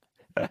fishing?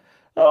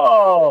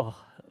 Oh,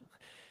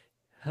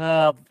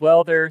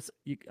 well,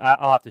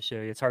 I'll have to show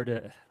you. It's hard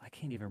to. I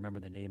can't even remember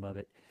the name of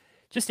it.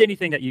 Just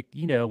anything that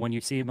when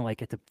you see them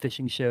like at the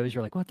fishing shows,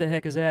 you're like, "What the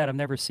heck is that? I've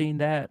never seen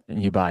that."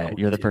 And you buy I it. want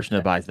You're the to. person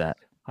who buys that.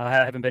 I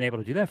haven't been able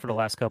to do that for the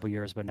last couple of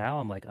years, but now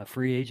I'm like a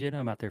free agent.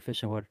 I'm out there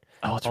fishing with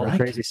Oh, that's all the right.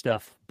 crazy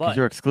stuff. Because But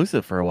you're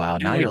exclusive for a while.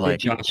 Now doing you're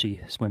Big like,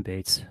 Joshy swim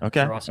baits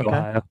okay, across okay.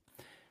 Ohio.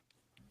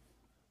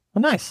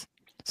 Well, nice.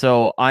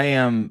 So I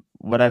am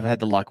what I've had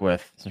the luck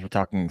with since we're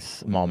talking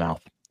smallmouth.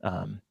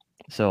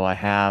 So I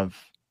have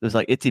there's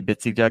like itsy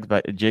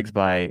bitsy jigs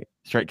by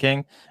Strike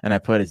King, and I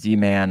put a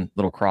Z-Man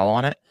little crawl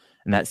on it,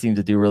 and that seems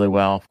to do really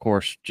well. Of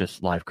course,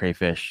 just live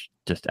crayfish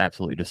just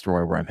absolutely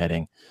destroy where I'm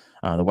hitting.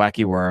 The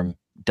wacky worm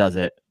does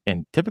it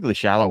in typically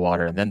shallow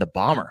water, and then the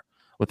bomber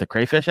with the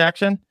crayfish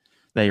action,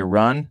 they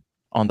run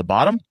on the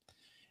bottom,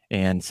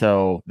 and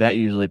so that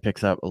usually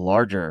picks up a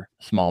larger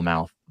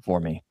smallmouth for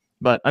me.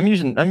 But I'm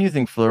using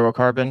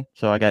fluorocarbon,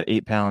 so I got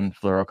 8-pound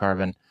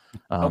fluorocarbon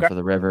Okay. for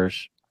the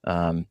rivers.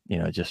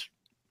 Just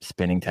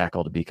spinning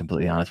tackle, to be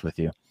completely honest with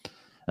you.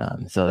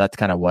 So that's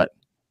kind of what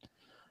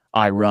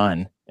I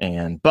run.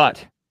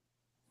 But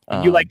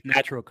And you like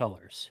natural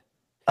colors.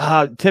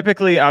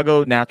 typically I'll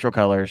go natural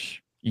colors.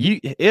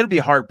 It'll be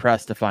hard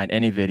pressed to find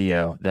any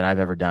video that I've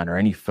ever done or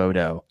any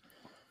photo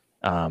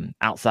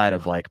outside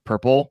of like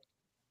purple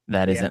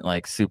that isn't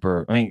like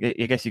super. I mean,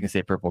 I guess you can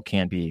say purple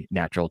can be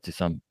natural to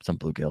some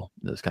bluegill,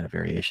 those kind of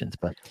variations,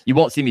 but you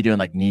won't see me doing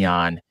like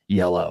neon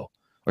yellow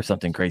or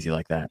something crazy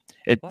like that.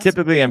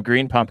 Typically I'm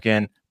green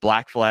pumpkin,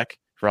 black fleck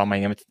for all my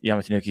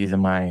Yamatanukis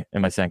and my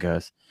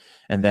Senkos.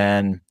 And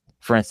then,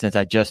 for instance,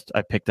 I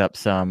picked up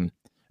some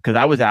because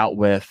I was out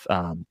with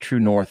True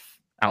North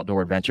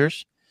Outdoor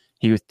Adventures.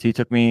 He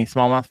took me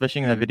smallmouth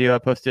fishing in a video I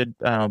posted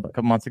a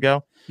couple months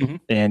ago,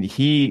 and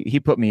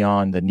he put me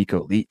on the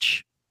Nico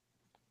Leech.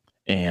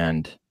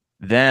 And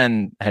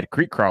then I had a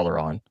creek crawler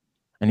on,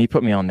 and he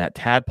put me on that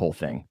tadpole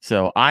thing.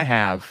 So I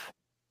have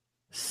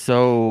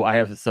so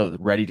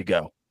ready to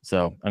go.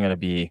 So I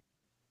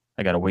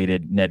got a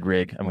weighted Ned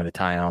rig. I'm going to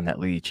tie on that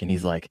leech. And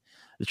he's like,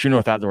 the True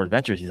North Outdoor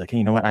Adventures. He's like, hey,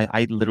 you know what?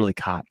 I literally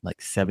caught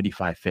like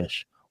 75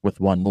 fish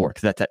with one lure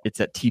because it's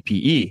that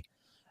TPE,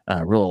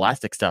 real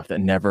elastic stuff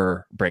that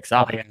never breaks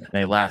off. And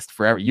they last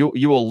forever.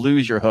 You will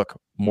lose your hook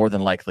more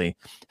than likely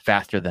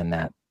faster than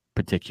that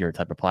particular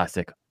type of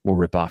plastic will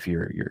rip off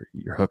your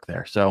hook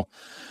there. So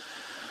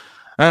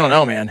I don't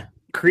know, man.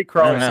 Creek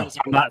crawler says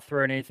I'm not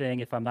throwing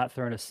anything if I'm not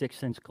throwing a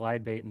 6-inch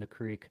glide bait in the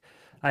creek.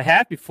 I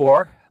have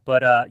before,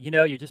 but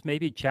you just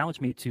maybe challenge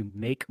me to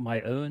make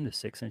my own the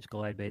 6-inch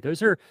glide bait.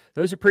 Those are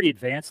pretty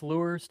advanced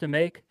lures to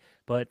make,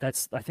 but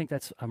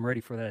I'm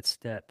ready for that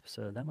step.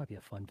 So that might be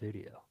a fun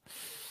video.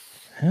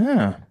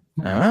 Yeah.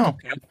 Oh.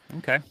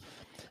 Okay.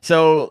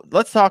 So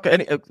let's talk.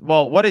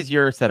 What is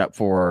your setup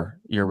for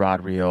your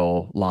rod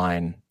reel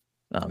line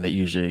that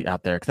usually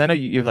out there? Because I know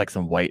you have like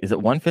some white. Is it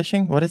one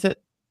fishing? What is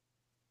it?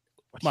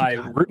 I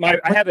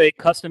have a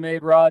custom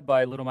made rod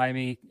by Little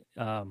Miami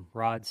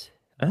Rods.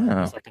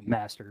 He's like a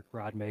master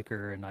rod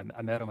maker, and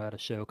I met him at a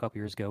show a couple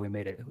years ago. We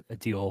made a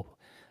deal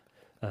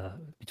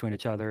between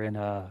each other, and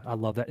I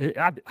love that.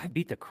 I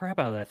beat the crap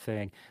out of that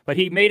thing, but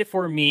he made it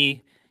for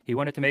me. He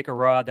wanted to make a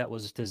rod that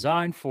was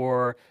designed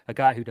for a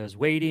guy who does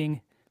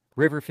wading,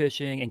 river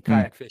fishing, and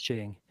kayak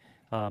fishing.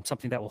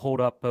 Something that will hold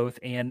up both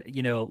and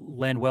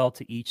lend well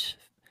to each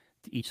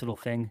little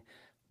thing,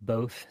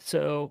 both.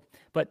 So,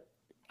 but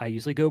I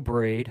usually go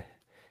braid,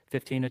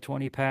 15 to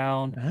 20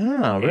 pound.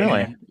 Oh,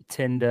 really?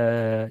 10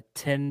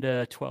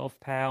 to 12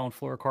 pound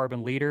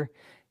fluorocarbon leader.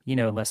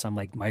 Unless I'm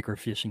like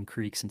microfishing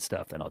creeks and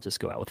stuff, then I'll just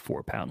go out with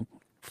 4-pound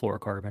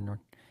fluorocarbon.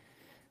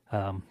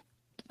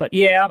 But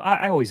yeah,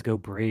 I always go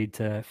braid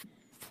to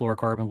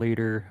fluorocarbon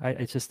leader.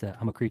 It's just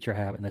I'm a creature of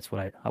habit, and that's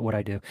what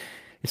I do.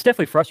 It's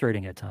definitely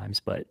frustrating at times,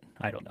 but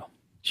I don't know.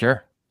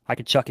 Sure. I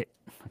can chuck it.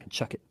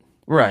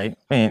 Right.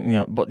 I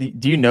mean, but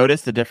do you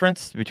notice the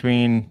difference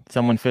between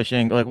someone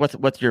fishing? Like,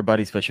 what's your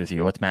buddy's fish with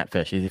you? What's Matt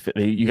fish?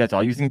 You guys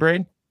all using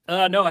braid?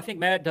 No, I think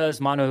Matt does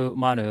mono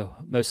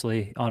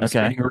mostly on a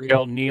spinning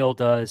reel. Neil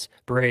does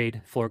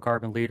braid,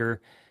 fluorocarbon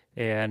leader,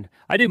 and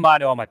I do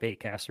mono on my bait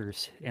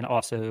casters, and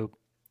also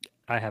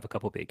I have a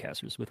couple bait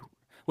casters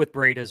with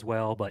braid as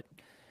well, but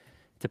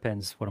it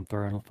depends what I'm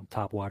throwing, if I'm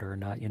top water or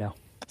not,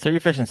 So you're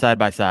fishing side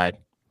by side.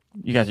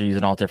 You guys are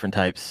using all different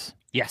types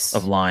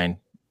of line.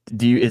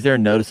 Is there a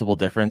noticeable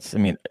difference? I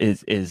mean,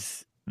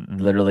 is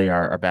literally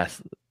our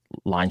best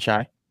line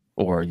shy?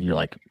 Or you're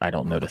like, I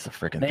don't notice a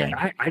freaking thing.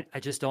 I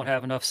just don't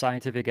have enough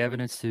scientific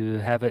evidence to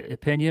have an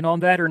opinion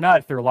on that or not,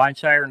 if they're line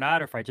shy or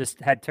not, or if I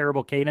just had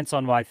terrible cadence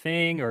on my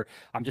thing, or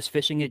I'm just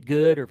fishing it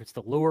good, or if it's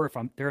the lure, if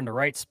they're in the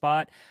right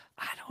spot.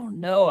 I don't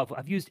know.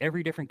 I've used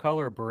every different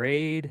color of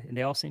braid, and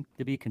they all seem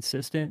to be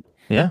consistent.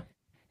 Yeah.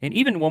 And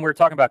even when we were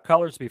talking about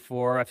colors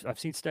before, I've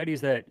seen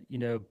studies that,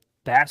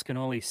 bass can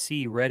only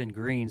see red and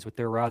greens with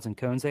their rods and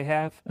cones they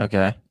have.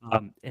 Okay.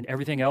 And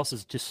everything else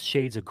is just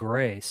shades of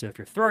gray. So if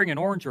you're throwing an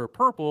orange or a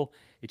purple,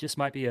 it just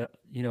might be an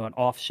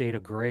off shade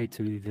of gray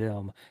to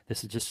them.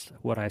 This is just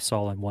what I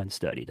saw in one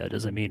study. That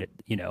doesn't mean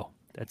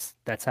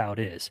that's how it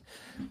is.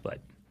 But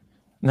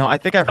No, I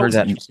think I've heard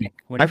that.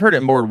 I've heard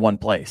it more in one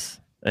place.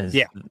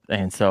 Yeah.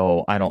 And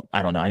so I don't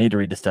know. I need to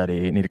read the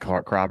study. I need to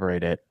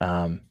corroborate it.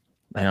 I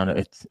don't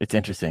know. It's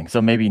interesting.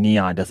 So maybe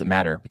neon doesn't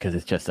matter because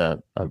it's just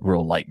a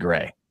real light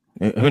gray.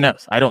 Who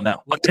knows? I don't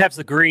know. Well, it has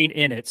the green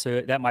in it,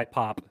 so that might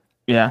pop.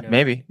 Yeah,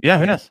 maybe. Yeah,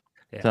 who knows?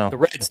 Yeah. So the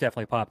reds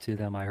definitely pop to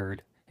them. I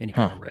heard any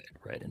kind of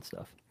red and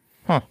stuff.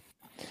 Huh.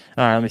 All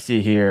right, let me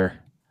see here.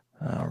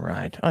 All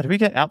right. Oh, did we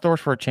get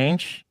Outdoors for a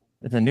Change?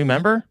 Is a new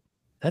member?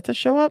 That to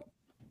show up?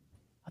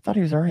 I thought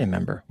he was already a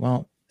member.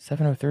 Well,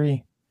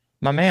 703.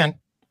 My man.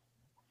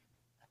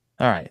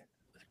 All right.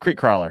 Creek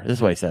Crawler. This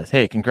is what he says.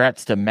 Hey,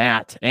 congrats to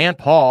Matt and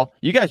Paul.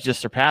 You guys just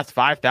surpassed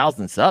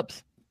 5,000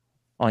 subs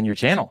on your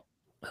channel.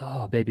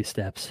 Oh, baby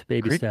steps.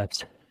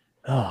 Steps.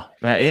 Oh,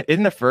 man.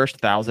 In the first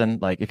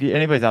 1,000, like if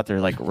anybody's out there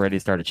like ready to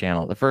start a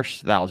channel, the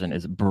first 1,000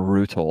 is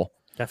brutal.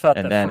 I thought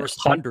the first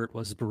 100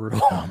 was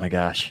brutal. Oh my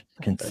gosh.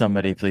 Can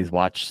somebody please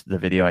watch the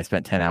video I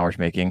spent 10 hours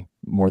making?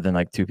 More than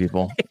like 2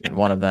 people. And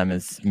one of them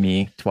is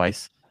me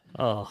twice.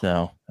 Oh.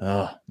 So,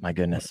 my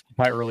goodness.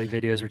 My early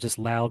videos were just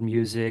loud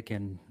music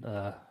and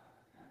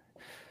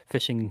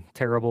fishing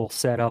terrible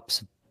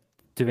setups,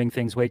 doing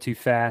things way too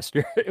fast.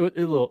 It was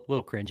a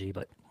little cringy,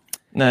 but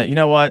no, you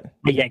know what?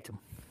 I yanked them.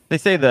 They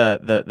say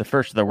the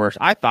first are the worst.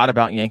 I thought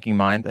about yanking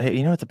mine, but hey,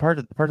 it's a part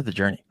of the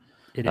journey.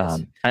 It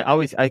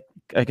is.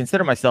 I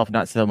consider myself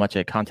not so much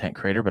a content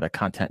creator, but a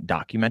content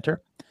documenter.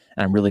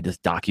 And I'm really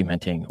just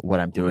documenting what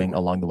I'm doing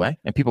along the way,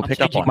 and people pick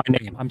up on my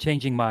name.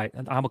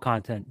 I'm a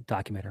content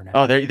documenter now.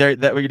 Oh, there,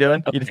 that what you're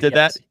doing? Okay, you just did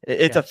that?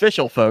 It's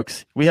official,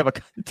 folks. We have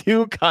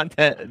 2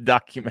 content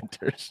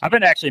documenters. I've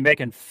been actually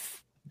making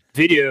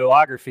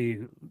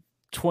videography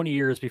 20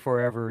 years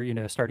before I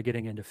ever, started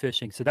getting into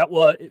fishing. So that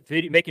was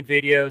making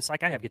videos.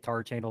 Like I have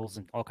guitar channels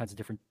and all kinds of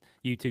different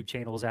YouTube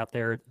channels out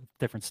there,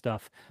 different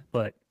stuff.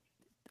 But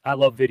I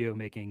love video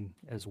making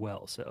as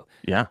well. So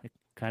yeah, it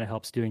kind of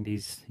helps doing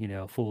these,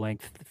 full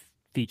length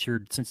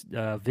featured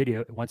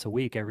video once a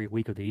week, every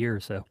week of the year.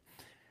 So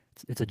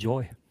it's a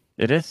joy.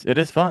 It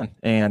is fun.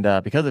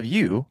 And because of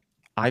you,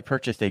 I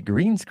purchased a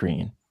green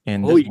screen.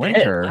 And this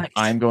winter, nice.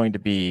 I'm going to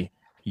be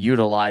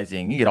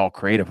utilizing. You get all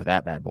creative with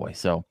that bad boy.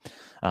 So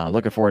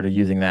looking forward to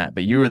using that.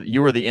 But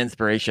you were the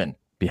inspiration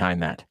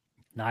behind that.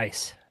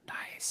 Nice.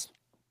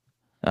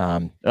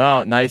 Oh,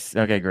 nice.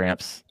 Okay,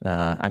 Gramps.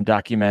 I'm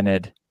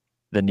documented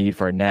the need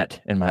for a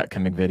net in my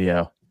upcoming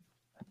video.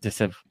 Just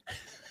have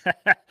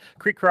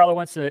Creek Crawler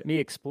wants me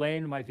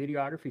explain my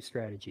videography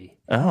strategy.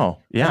 Oh,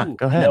 yeah.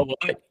 Go ahead.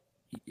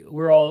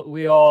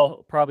 We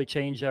all probably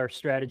change our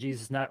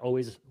strategies. It's not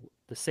always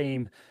the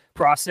same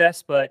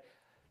process, but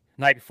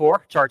night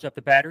before, charge up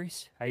the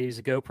batteries. I use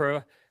a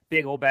GoPro,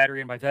 big old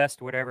battery in my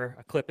vest, whatever.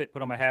 I clip it,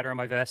 put on my hat or on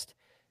my vest.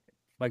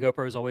 My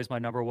GoPro is always my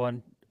number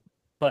one.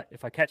 But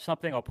if I catch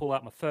something, I'll pull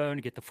out my phone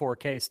and get the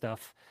 4K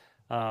stuff,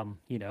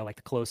 like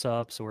the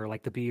close-ups or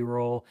like the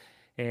B-roll.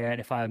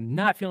 And if I'm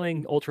not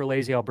feeling ultra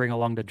lazy, I'll bring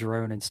along the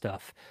drone and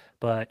stuff.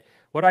 But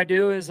what I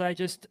do is I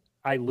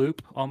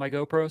loop on my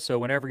GoPro. So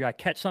whenever I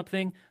catch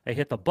something, I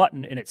hit the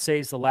button and it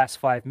saves the last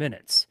 5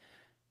 minutes.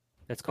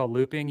 That's called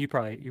looping. You're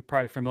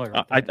probably familiar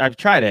with that. I've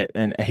tried it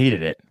and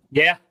hated it.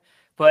 Yeah.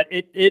 But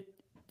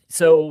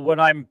so when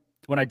I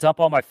dump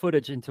all my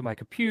footage into my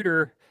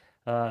computer,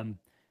 all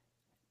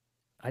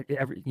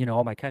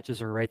my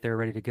catches are right there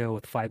ready to go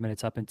with 5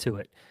 minutes up into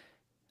it.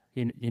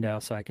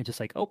 So I can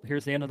just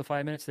here's the end of the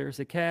 5 minutes. There's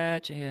the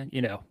catch and,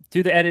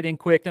 do the editing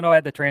quick. Then I'll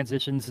add the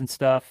transitions and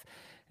stuff.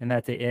 And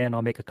at the end,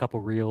 I'll make a couple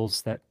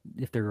reels that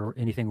if there are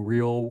anything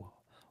reel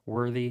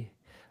worthy,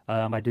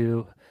 I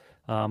do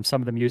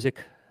some of the music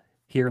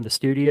here in the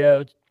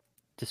studio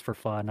just for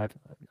fun.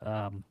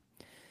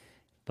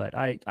 But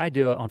I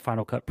do it on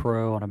Final Cut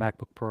Pro, on a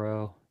MacBook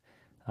Pro.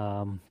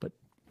 But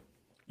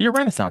you're a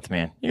Renaissance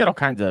man. You got all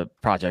kinds of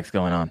projects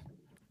going on.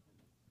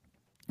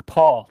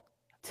 Paul,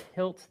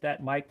 tilt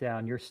that mic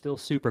down. You're still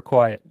super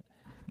quiet.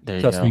 There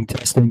you testing, go.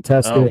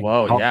 Testing.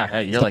 Oh, whoa, yeah.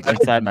 Hey, you're like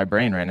inside my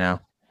brain right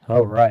now.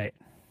 All right.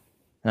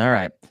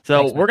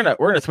 So thanks, we're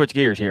gonna switch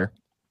gears here.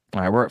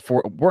 All right,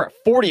 we're at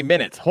 40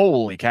 minutes.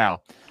 Holy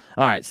cow!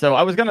 All right, so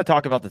I was gonna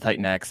talk about the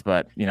Titan X,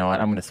 but I'm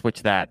gonna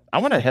switch that. I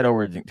want to head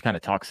over to kind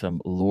of talk some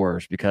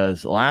lures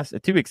because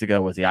 2 weeks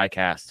ago was the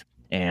iCast,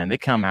 and they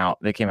came out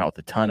with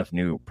a ton of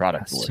new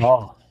product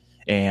lures.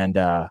 And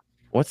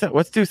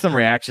let's do some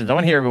reactions. I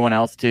want to hear everyone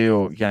else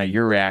too, kind of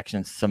your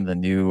reactions to some of the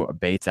new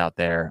baits out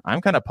there.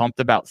 I'm kind of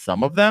pumped about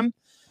some of them.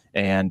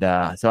 And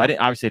so I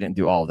didn't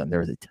do all of them. There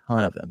was a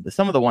ton of them. There's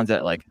some of the ones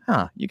that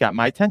you got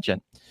my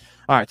attention.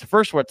 All right. So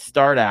first, let's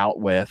start out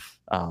with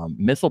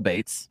Missile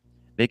Baits.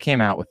 They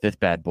came out with this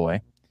bad boy.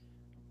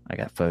 I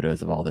got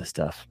photos of all this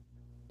stuff.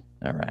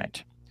 All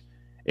right.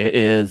 It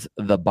is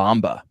the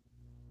Bomba.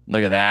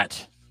 Look at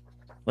that.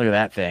 Look at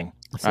that thing.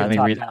 Let's All see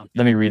right, the top down.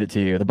 let me read it to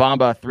you. The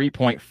Bomba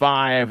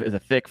 3.5 is a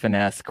thick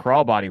finesse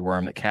crawl body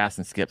worm that casts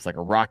and skips like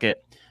a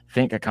rocket.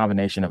 Think a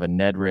combination of a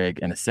Ned rig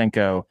and a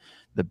Senko.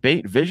 The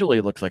bait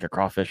visually looks like a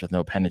crawfish with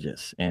no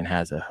appendages and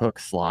has a hook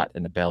slot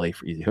in the belly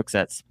for easy hook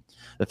sets.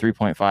 The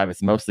 3.5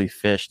 is mostly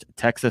fished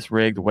Texas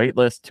rigged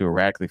weightless to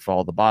erratically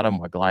fall to the bottom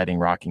while gliding,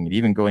 rocking, and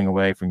even going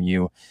away from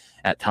you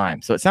at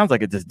times. So it sounds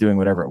like it's just doing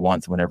whatever it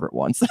wants whenever it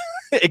wants.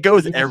 It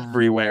goes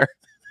everywhere.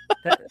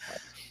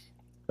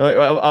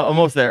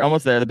 Almost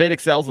there. The bait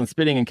excels in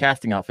spitting and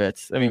casting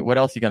outfits. I mean, what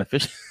else are you gonna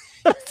fish?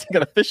 You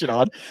gonna fish it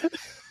on?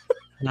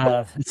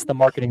 It's the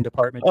marketing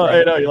department. Oh,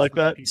 I know you like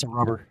that piece of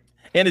rubber.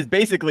 And is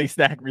basically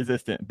snag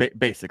resistant.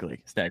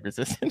 Basically snag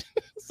resistant.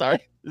 Sorry,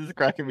 this is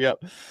cracking me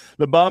up.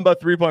 The Bomba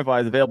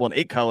 3.5 is available in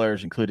 8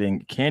 colors,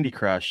 including Candy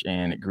Crush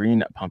and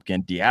Green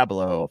Pumpkin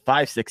Diablo.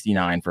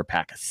 $5.69 for a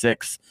pack of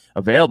 6.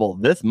 Available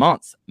this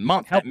month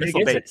at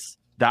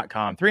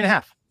missilebaits.com.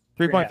 3.5.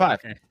 3.5.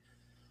 Okay.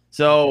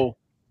 So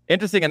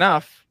interesting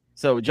enough.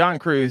 So John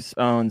Cruz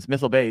owns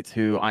Missile Baits,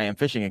 who I am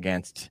fishing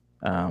against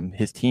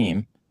his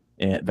team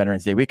at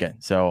Veterans Day weekend.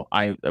 So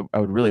I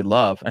would really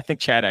love, I think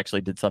Chad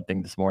actually did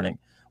something this morning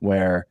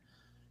where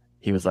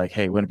he was like,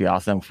 hey, wouldn't it be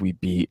awesome if we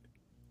beat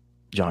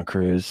John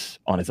Cruz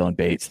on his own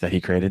baits that he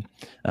created?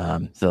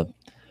 So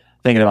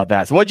thinking about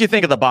that. So what'd you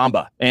think of the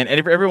Bomba? And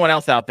everyone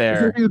else out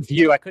there?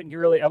 View, I couldn't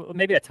really,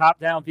 maybe a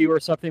top-down view or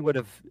something would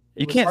have.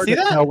 You can't see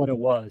that? Tell what it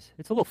was.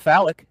 It's a little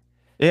phallic.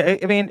 I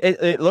mean,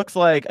 it looks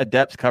like a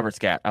depths covered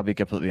scat. I'll be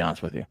completely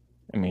honest with you.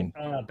 I mean,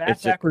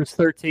 Backpackers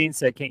 13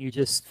 said, can't you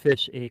just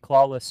fish a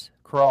clawless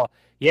crawl?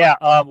 Yeah,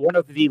 one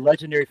of the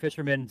legendary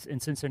fishermen in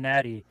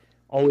Cincinnati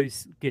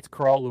always gets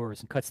crawl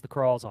lures and cuts the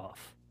crawls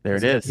off. There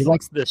it is. He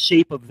likes the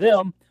shape of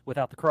them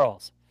without the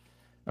crawls.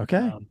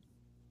 Okay.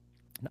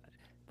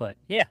 But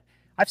yeah,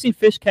 I've seen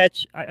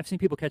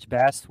people catch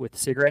bass with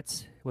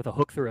cigarettes, with a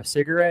hook through a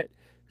cigarette.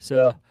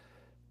 So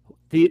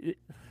I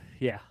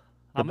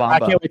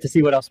can't wait to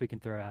see what else we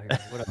can throw out here.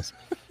 What else?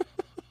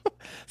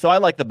 So I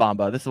like the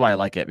Bomba. This is why I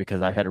like it,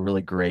 because I've had a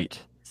really great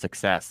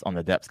success on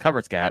the depths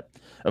covered scat.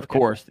 Of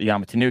course, the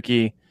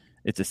Yamatanuki,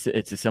 it's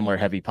a similar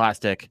heavy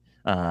plastic,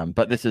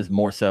 but this is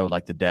more so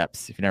like the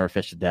depths. If you never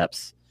fished the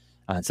depths,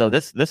 so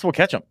this will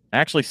catch them.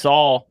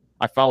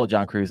 I followed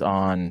John Cruz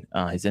on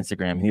his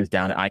Instagram, and he was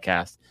down at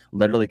ICAST,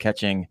 literally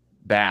catching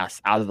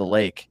bass out of the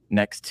lake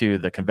next to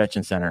the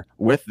convention center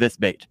with this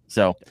bait.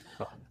 So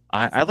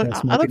I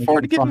look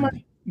forward to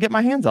get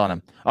my hands on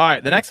him. All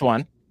right, the next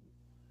one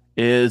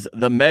is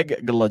the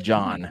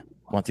Megalojon,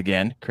 once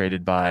again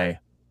created by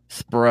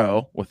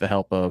Spro with the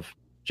help of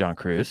John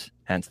Cruz,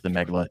 hence the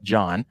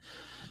Megalojon.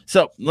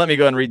 So let me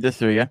go and read this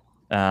to you.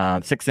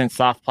 6-inch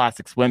soft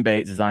plastic swim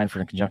bait designed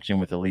in conjunction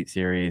with Elite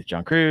Series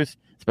John Cruz.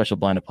 Special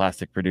blend of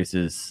plastic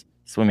produces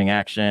swimming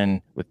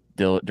action with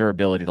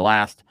durability to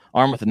last.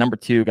 Armed with a number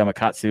 2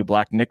 Gamakatsu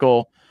black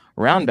nickel,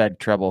 round bed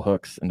treble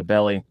hooks in the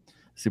belly.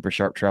 Super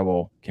sharp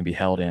treble can be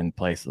held in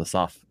place with a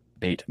soft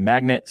bait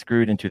magnet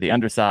screwed into the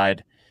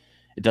underside.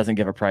 It doesn't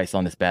give a price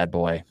on this bad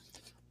boy,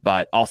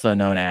 but also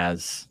known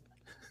as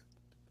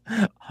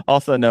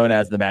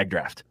the Mag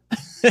Draft.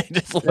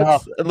 It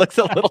looks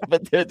a little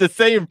bit the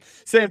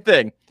same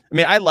thing. I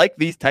mean, I like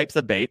these types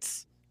of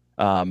baits,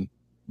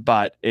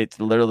 but it's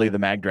literally the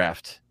Mag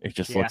Draft. It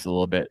just looks a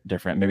little bit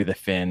different. Maybe the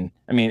fin.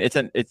 I mean, it's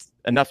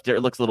enough. It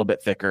looks a little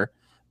bit thicker,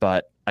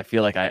 but I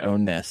feel like I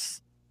own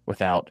this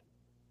without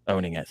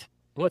owning it.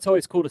 Well, it's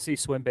always cool to see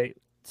swim baits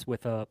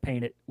with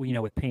painted,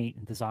 with paint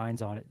and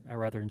designs on it,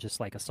 rather than just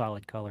like a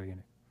solid color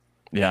unit.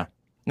 Yeah.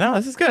 No,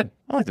 this is good.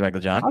 I like the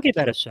Megalojon. I'll give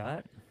that a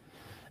shot.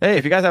 Hey,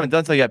 if you guys haven't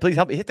done so yet, please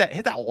help me hit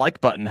that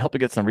like button. Help me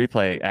get some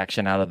replay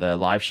action out of the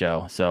live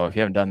show. So if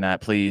you haven't done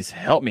that, please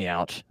help me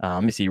out.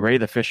 Let me see. Ray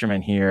the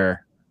Fisherman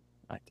here.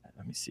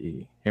 Let me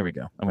see. Here we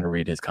go. I'm going to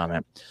read his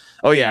comment.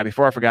 Oh, yeah.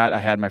 Before I forgot, I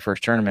had my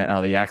first tournament out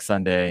of the Yak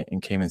Sunday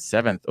and came in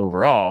 7th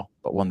overall,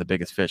 but won the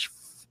biggest fish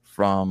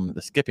from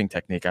the skipping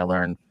technique I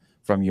learned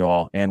from you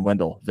all and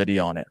Wendell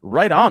video on it.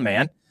 Right on,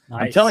 man.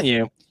 Nice. I'm telling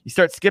you, you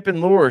start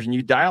skipping lures and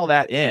you dial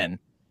that in.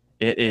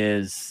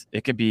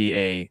 It could be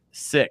a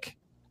sick.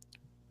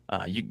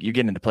 You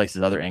get into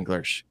places other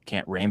anglers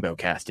can't rainbow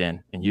cast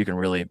in, and you can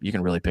really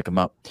pick them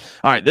up.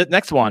 All right, the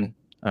next one.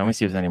 Let me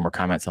see if there's any more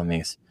comments on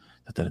these.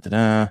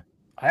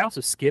 I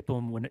also skip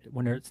them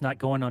when it's not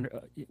going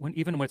under,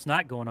 even when it's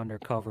not going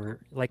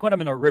undercover. Like when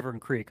I'm in a river and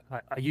creek,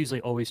 I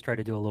usually always try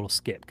to do a little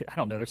skip. I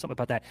don't know. There's something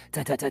about that.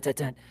 Dun, dun, dun, dun,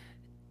 dun.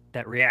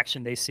 That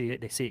reaction, they see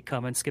it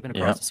coming, skipping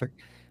across the circle.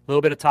 A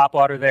little bit of top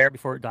water there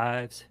before it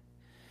dives.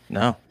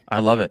 No, I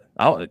love it.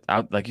 I'll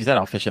like you said,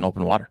 I'll fish in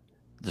open water,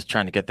 just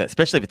trying to get that,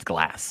 especially if it's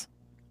glass,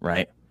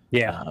 right?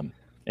 Yeah.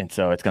 And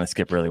so it's going to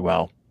skip really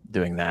well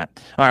doing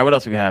that. All right, what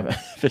else do we have?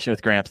 Fishing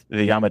with Gramps,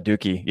 the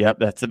Yamaduki. Yep,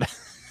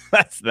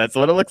 that's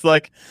what it looks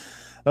like.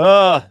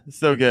 Oh,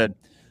 so good.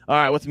 All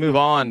right, let's move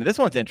on. This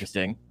one's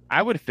interesting.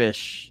 I would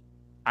fish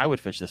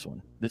this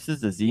one. This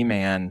is the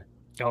Z-Man.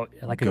 Oh,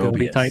 like a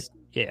goby type.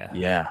 Yeah.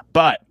 Yeah.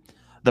 But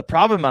the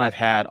problem that I've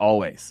had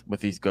always with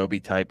these goby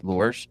type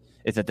lures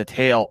is that the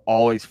tail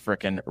always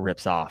freaking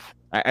rips off.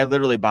 I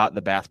literally bought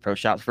the Bass Pro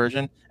Shops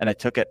version, and I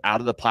took it out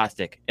of the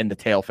plastic, and the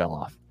tail fell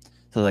off.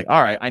 So I was like,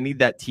 all right, I need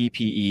that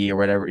TPE or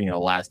whatever,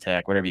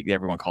 Lastech, whatever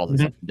everyone calls it,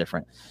 something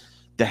different.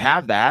 To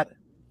have that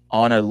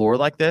on a lure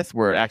like this,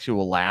 where it actually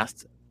will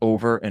last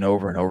over and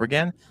over and over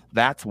again,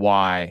 that's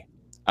why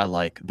I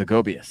like the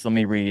Gobius. Let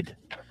me read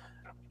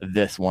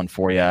this one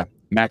for you.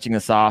 Matching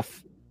this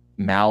off,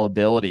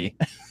 malleability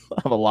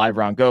of a live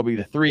round goby,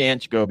 the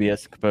 3-inch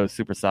Gobius, composed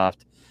super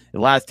soft,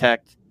 Lastech,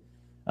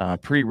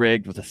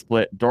 pre-rigged with a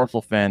split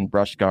dorsal fin,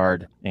 brush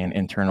guard, and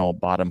internal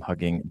bottom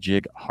hugging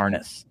jig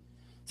harness.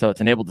 So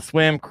it's enabled to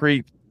swim,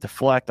 creep,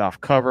 deflect off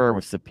cover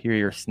with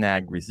superior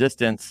snag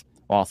resistance,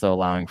 while also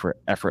allowing for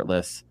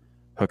effortless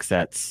hook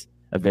sets,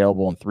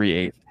 available in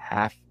 3/8,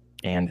 half,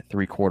 and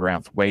 3/4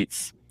 ounce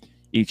weights,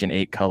 each in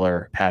 8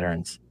 color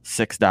patterns,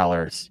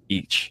 $6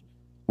 each.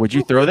 Would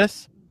you throw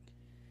this?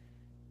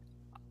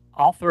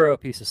 I'll throw a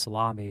piece of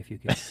salami if you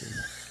can.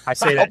 I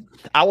say that.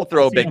 I will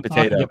throw a baked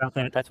potato. About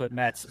that. That's what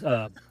Matt's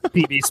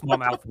PB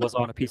Smallmouth was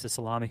on, a piece of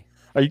salami.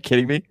 Are you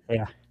kidding me?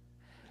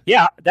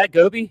 Yeah, that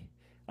goby.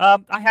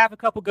 I have a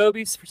couple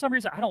gobies. For some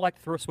reason, I don't like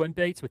to throw swim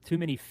baits with too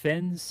many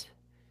fins.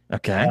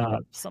 Okay.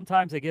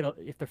 Sometimes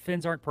if the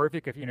fins aren't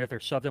perfect, if they're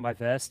shoved in my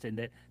vest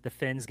and the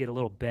fins get a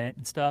little bent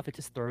and stuff, it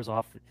just throws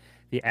off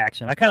the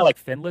action. I kind of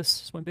like finless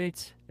swim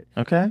baits.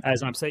 Okay.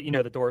 As I'm saying,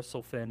 the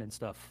dorsal fin and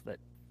stuff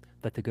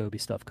that the goby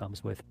stuff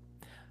comes with.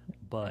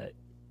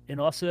 And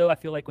also, I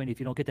feel like if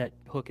you don't get that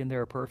hook in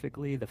there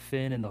perfectly, the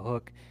fin and the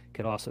hook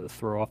can also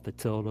throw off the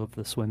tilt of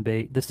the swim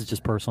bait. This is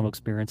just personal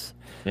experience.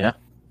 Yeah.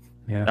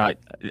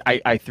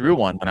 I threw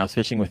one when I was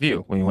fishing with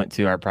you when we went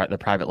to the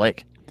private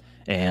lake,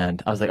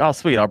 and I was like, "Oh,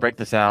 sweet! I'll break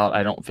this out.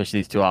 I don't fish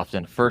these too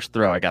often." First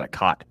throw, I got it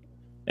caught,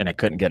 and I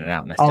couldn't get it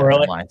out. And I stepped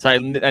really? in line. So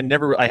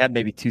I had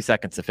maybe 2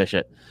 seconds to fish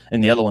it,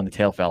 and the other one, the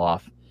tail fell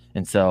off.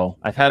 And so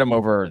I've had them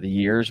over the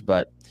years,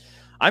 but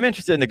I'm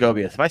interested in the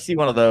Gobius. If I see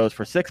one of those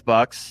for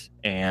 $6,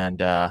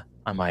 and I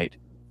might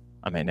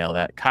nail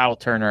that. Kyle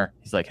Turner,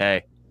 he's like,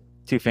 "Hey,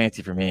 too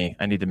fancy for me.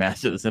 I need to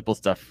master the simple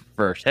stuff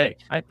first." Hey,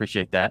 I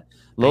appreciate that.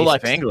 Low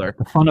life angler.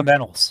 The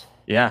fundamentals.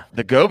 Yeah,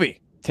 the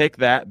goby. Take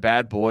that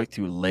bad boy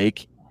to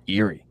Lake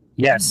Erie.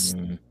 Yes.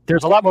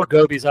 There's a lot more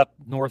gobies up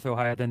north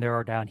Ohio than there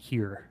are down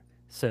here.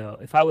 So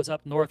if I was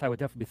up north, I would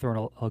definitely be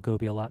throwing a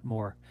goby a lot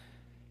more.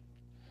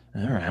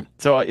 All right.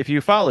 So if you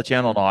follow the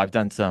channel now, I've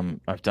done some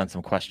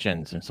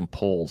questions and some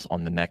polls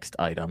on the next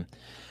item.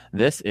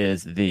 This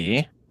is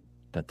the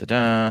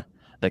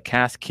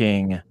Cast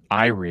King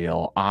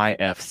iReel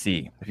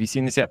IFC. Have you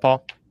seen this yet,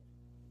 Paul?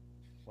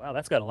 Wow,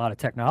 that's got a lot of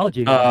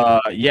technology.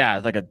 Yeah,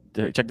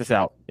 check this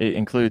out. It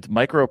includes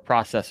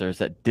microprocessors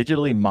that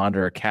digitally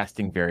monitor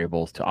casting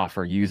variables to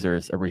offer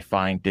users a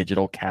refined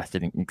digital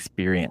casting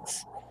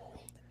experience.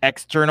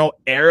 External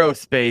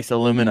aerospace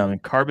aluminum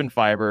and carbon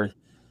fiber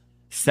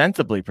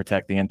sensibly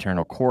protect the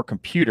internal core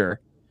computer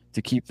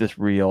to keep this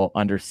reel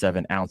under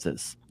 7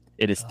 ounces.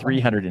 It is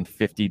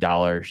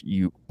 $350.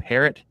 You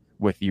pair it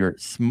with your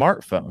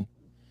smartphone,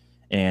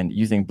 and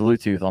using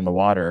Bluetooth on the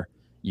water,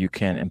 you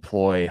can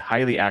employ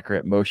highly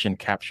accurate motion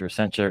capture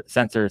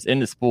sensors in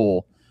the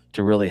spool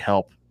to really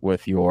help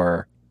with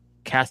your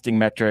casting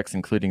metrics,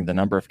 including the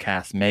number of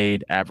casts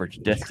made, average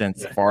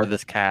distance,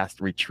 farthest cast,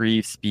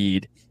 retrieve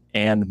speed,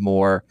 and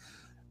more.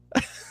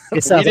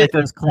 It sounds like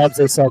those clubs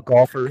they sell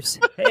golfers.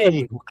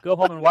 Hey, go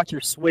home and watch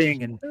your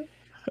swing. And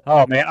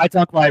oh man, I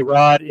dunk my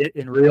rod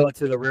and reel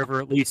into the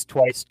river at least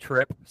twice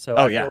trip. So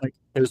I feel like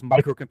those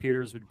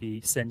microcomputers would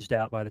be singed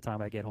out by the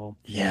time I get home.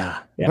 Yeah,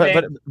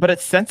 but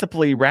it's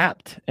sensibly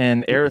wrapped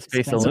in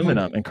aerospace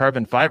aluminum and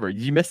carbon fiber.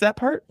 Did you miss that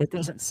part? It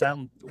doesn't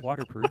sound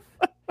waterproof.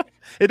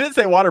 It didn't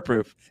say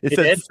waterproof. It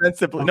said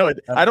sensibly. No,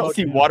 I don't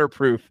see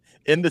waterproof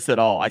in this at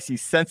all. I see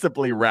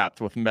sensibly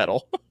wrapped with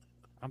metal.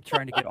 I'm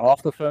trying to get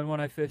off the phone when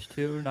I fish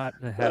too, not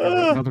to have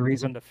another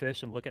reason to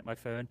fish and look at my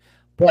phone.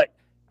 But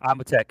I'm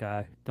a tech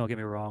guy. Don't get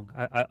me wrong.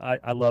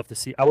 I love to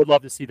see. I would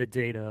love to see the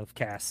data of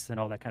casts and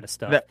all that kind of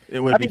stuff.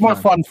 That'd be more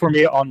fun for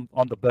me on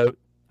the boat.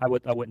 I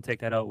wouldn't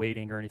take that out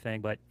waiting or anything,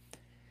 but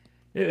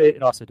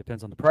it also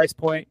depends on the price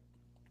point.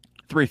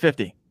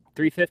 $350.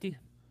 $350.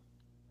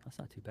 That's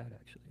not too bad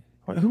actually.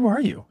 Who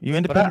are you? You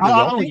independent?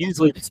 I don't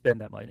usually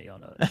spend that money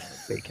on a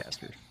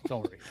baitcaster.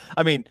 Don't worry.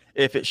 I mean,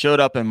 if it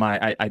showed up in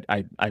my,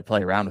 I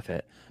play around with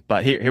it.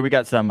 But here we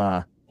got some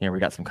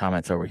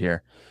comments over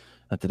here.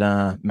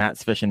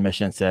 Matt's fishing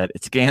mission said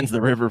it scans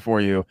the river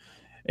for you,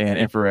 and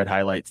infrared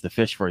highlights the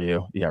fish for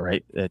you. Yeah,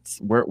 right.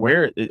 It's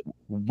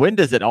when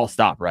does it all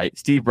stop? Right.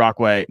 Steve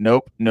Brockway.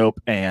 Nope.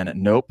 And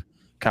nope.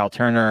 Kyle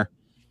Turner.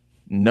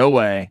 No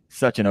way.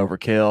 Such an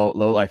overkill.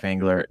 Low life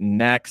angler.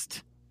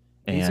 Next.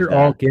 These are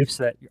all gifts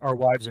that our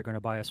wives are going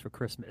to buy us for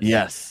Christmas.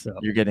 Yes, so.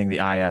 You're getting the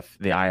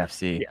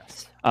IFC.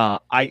 Yes.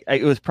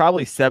 It was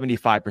probably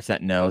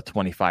 75% no,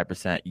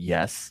 25%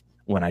 yes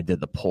when I did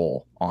the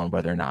poll on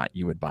whether or not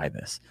you would buy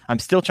this. I'm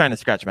still trying to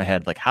scratch my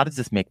head. Like, how does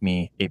this make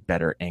me a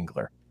better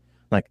angler?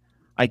 Like,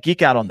 I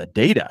geek out on the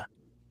data,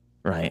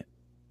 right?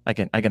 I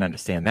can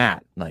understand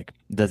that. Like,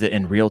 does it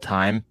in real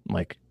time,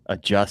 like,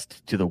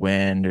 adjust to the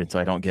wind, and so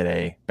I don't get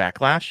a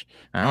backlash.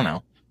 I don't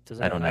know. Does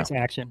I that don't nice know.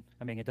 action?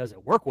 I mean, it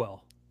doesn't work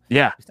well.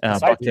 Yeah, Besides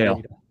the bucktail.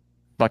 ability to-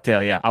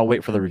 Bucktail, yeah. I'll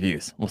wait for the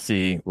reviews. We'll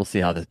see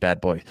how this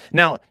bad boy.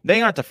 Now,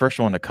 they aren't the first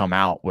one to come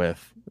out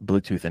with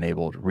Bluetooth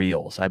enabled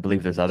reels. I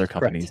believe there's other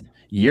companies Correct.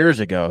 years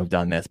ago have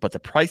done this, but the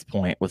price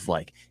point was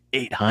like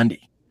 800,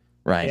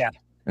 right? Yeah.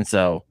 And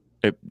so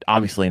it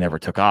obviously never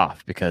took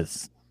off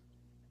because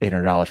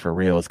 $800 for a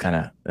reel is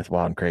that's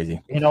wild and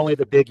crazy. And only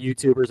the big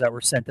YouTubers that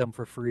were sent them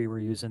for free were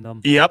using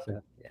them. Yep.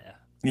 So,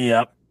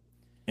 yeah.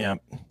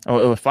 Yep.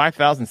 Oh, with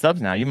 5,000 subs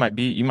now, you might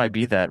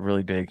be that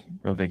real big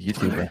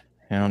YouTuber.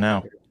 I don't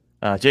know.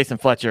 Jason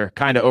Fletcher,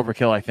 kind of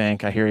overkill, I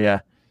think. I hear you.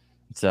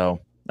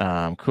 So,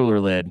 Cooler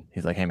Lid,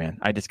 he's like, hey, man,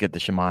 I just get the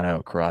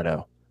Shimano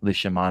Corrado. At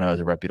least Shimano is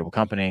a reputable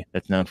company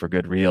that's known for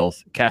good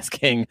reels. Cast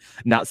King,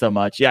 not so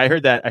much. Yeah, I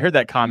heard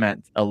that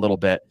comment a little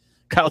bit.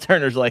 Kyle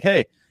Turner's like,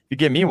 hey, if you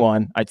give me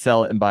one, I'd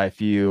sell it and buy a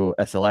few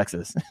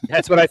SLXs.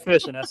 That's what I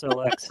fish in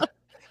SLX.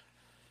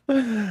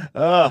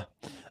 All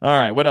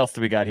right, what else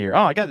do we got here?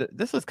 Oh,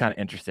 this was kind of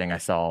interesting. I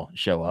saw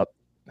show up.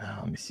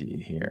 Let me see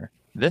here.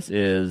 This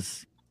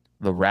is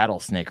the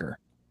rattlesnaker.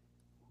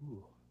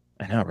 Ooh.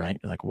 I know, right?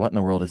 Like, what in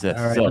the world is this?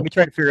 All right, let me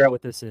try to figure out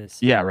what this is.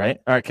 Yeah,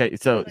 right. All right, okay.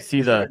 So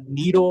see the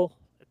needle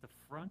at the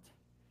front.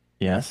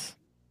 Yes.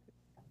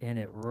 And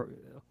it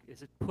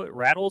put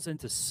rattles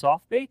into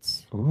soft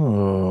baits?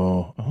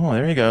 Oh,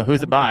 there you go.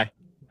 Who's it by?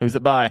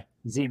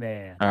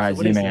 Z-Man. All right,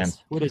 so Z-Man.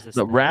 What is this?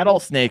 The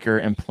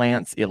rattlesnaker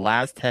implants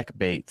Elastec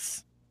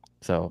baits.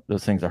 So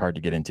those things are hard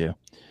to get into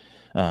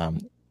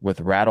with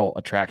rattle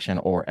attraction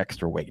or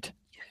extra weight,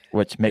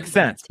 which makes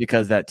sense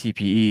because that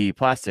TPE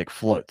plastic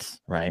floats,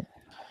 right?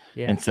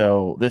 Yeah. And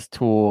so this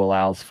tool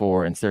allows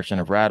for insertion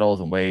of rattles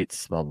and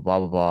weights, blah, blah,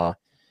 blah,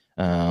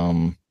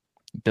 blah.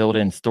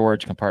 Built-in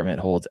storage compartment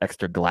holds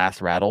extra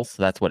glass rattles.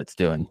 So that's what it's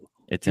doing.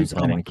 It's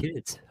implanting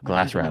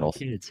glass rattles.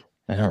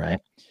 All right.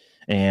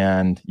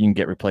 And you can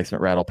get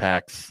replacement rattle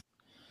packs.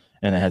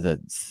 And it has a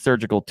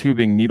surgical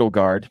tubing needle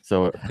guard,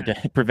 so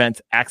it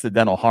prevents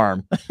accidental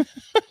harm.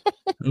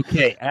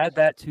 Okay, add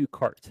that to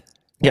cart.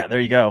 Yeah, there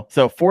you go.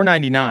 So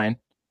 $4.99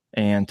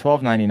 and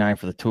 $12.99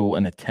 for the tool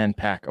and a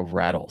 10-pack of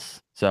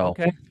rattles. So,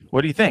 okay.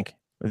 What do you think?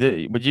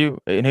 Would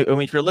you? I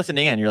mean, if you're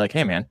listening in, you're like,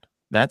 "Hey, man,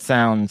 that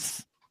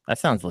sounds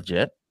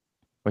legit."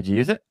 Would you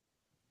use it?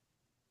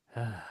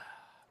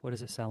 What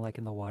does it sound like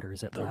in the water?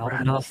 Is it loud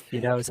enough?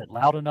 Is it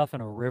loud enough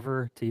in a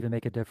river to even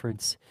make a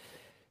difference?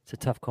 It's a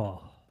tough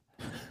call.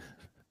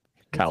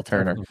 Kyle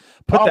Turner,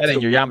 put that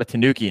in your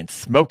Yamatanuki and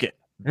smoke it,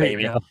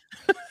 baby.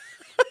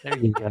 There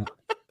you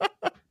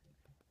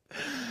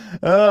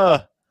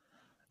go.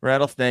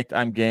 Rattlesnake,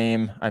 I'm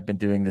game. I've been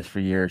doing this for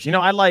years.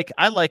 I like it.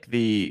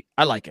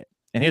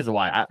 And here's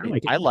why.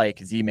 I like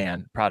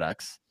Z-Man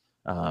products.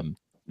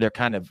 They're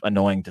kind of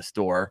annoying to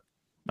store.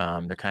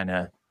 They're kind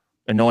of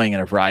annoying in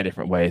a variety of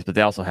different ways, but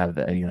they also have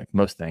like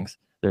most things.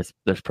 There's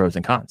pros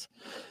and cons.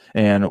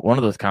 And one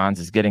of those cons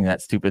is getting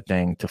that stupid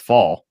thing to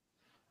fall.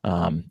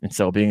 And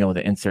so being able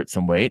to insert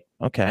some weight,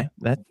 okay,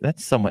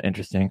 that's somewhat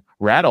interesting.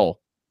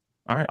 Rattle,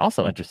 all right,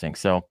 also interesting.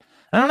 So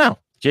I don't know.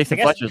 Jason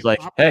Fletcher's like,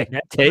 hey,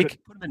 put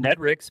them in Ned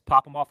rigs,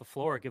 pop them off the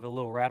floor, give it a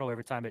little rattle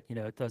every time it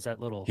does that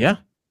little. Yeah,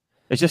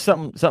 it's just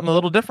something a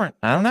little different.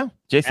 I don't know.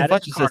 Jason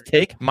Fletcher says,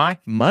 take my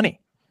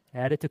money.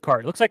 Add it to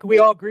cart. Looks like we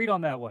all agreed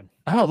on that one.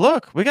 Oh,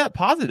 look, we got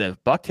positive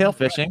bucktail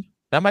fishing.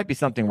 That might be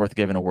something worth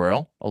giving a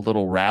whirl. A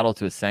little rattle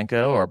to a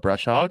Senko or a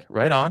brush hog.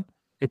 Right on.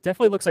 It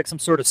definitely looks like some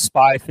sort of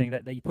spy thing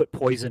that you put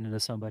poison into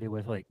somebody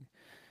with, like.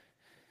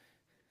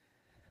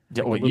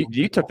 Yeah, well,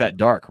 you took that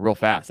dark real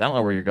fast. I don't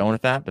know where you're going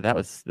with that, but that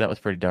was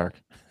pretty dark.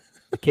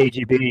 The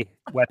KGB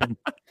weapon.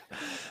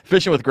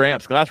 Fishing with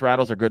Gramps. Glass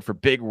rattles are good for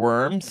big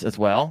worms as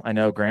well. I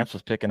know Gramps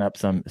was picking up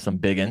some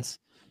big uns.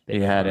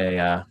 He had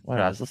I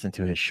was listening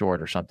to his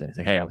short or something. He's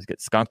like, hey, I was getting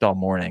skunked all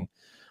morning.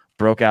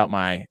 Broke out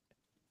my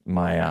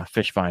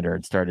fish finder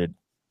and started.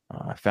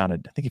 I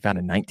think he found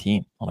a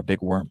 19 on a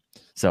big worm.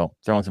 So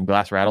throwing some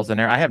glass rattles in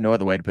there. I have no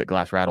other way to put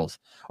glass rattles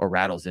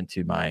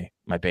into my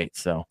bait.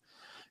 So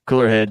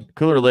cooler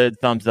lid,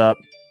 thumbs up.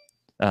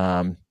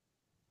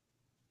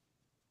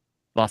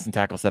 Lost and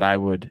Tackle said I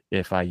would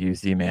if I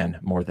use Z-Man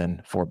more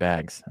than 4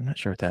 bags. I'm not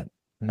sure what that.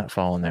 I'm not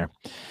following there.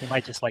 They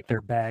might just like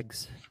their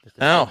bags.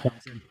 Oh,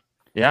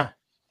 yeah.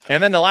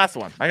 And then the last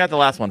one. I got the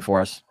last one for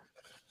us.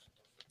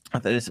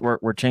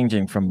 We're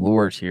changing from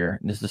lures here.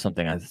 This is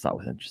something I just thought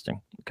was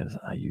interesting because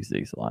I use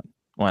these a lot.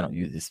 Well, I don't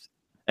use these.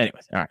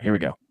 Anyways, all right, here we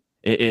go.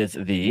 It is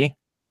the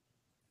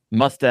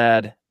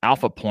Mustad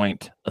Alpha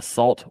Point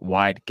Assault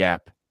Wide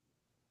Gap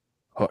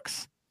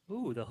hooks.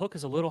 Ooh, the hook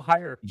is a little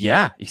higher.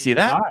 Yeah, you see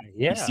that?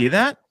 Yeah. You see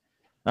that?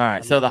 All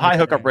right, so the high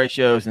hookup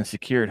ratios and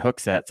secured hook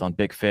sets on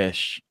big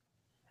fish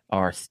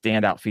are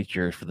standout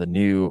features for the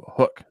new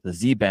hook. The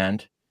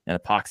Z-bend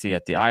and epoxy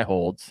at the eye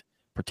holds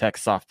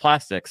protects soft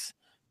plastics,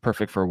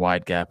 perfect for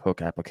wide gap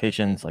hook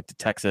applications like the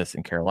Texas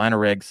and Carolina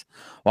rigs,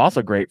 while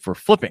also great for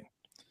flipping.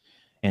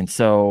 And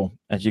so,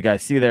 as you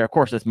guys see there, of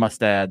course, it's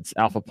Mustad's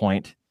Alpha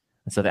Point.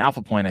 And so the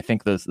Alpha Point, I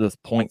think those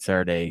points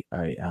are at a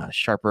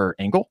sharper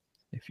angle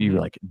if you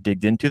like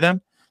digged into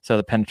them. So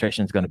the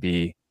penetration is going to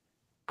be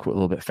a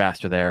little bit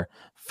faster there.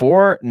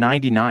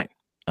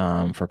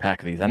 $4.99 for a pack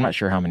of these. I'm not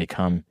sure how many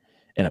come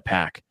in a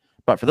pack,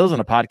 but for those on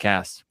the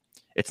podcast,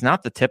 it's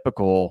not the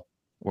typical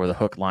where the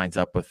hook lines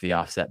up with the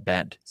offset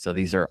bend. So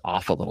these are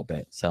off a little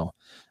bit. So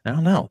I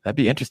don't know. That'd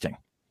be interesting.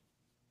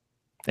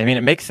 I mean,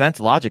 it makes sense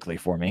logically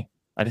for me.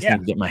 I just need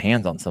to get my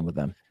hands on some of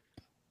them.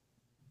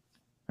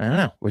 I don't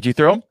know. Would you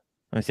throw them?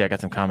 Let me see. I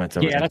got some comments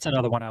over there. Yeah, that's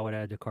another one I would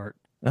add to cart.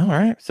 All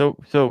right. So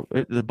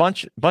the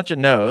bunch of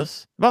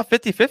no's, about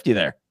 50-50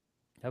 there.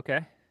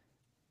 Okay.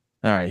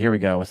 All right, here we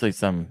go. Let's leave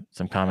some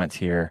comments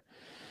here.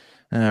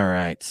 All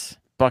right.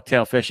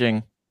 Bucktail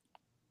fishing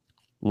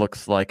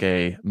looks like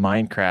a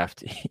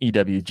Minecraft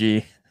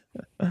EWG.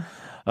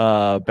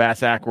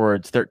 Bass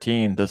Ackwards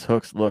 13. Those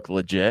hooks look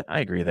legit.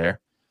 I agree there.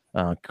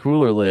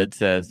 Cooler Lid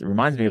says it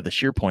reminds me of the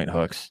shear point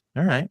hooks.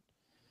 All right.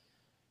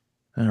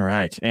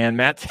 And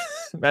Matt's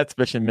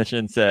fishing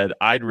mission said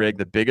I'd rig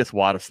the biggest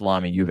wad of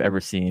salami you've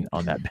ever seen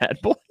on that bad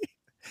boy.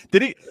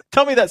 Did he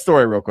tell me that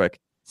story real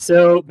quick?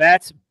 So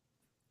Matt's,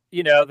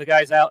 the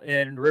guy's out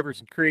in rivers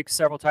and creeks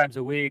several times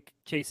a week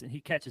chasing.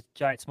 He catches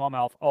giant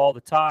smallmouth all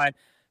the time,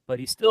 but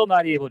he's still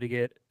not able to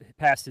get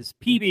past his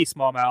PB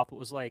smallmouth. It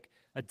was like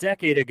a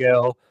decade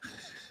ago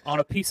on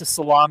a piece of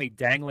salami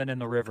dangling in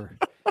the river.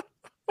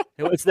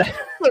 It was that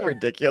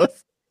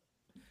ridiculous.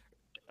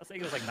 I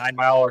think it was like 9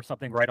 Mile or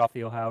something right off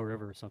the Ohio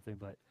River or something,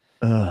 but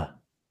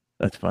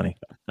that's funny.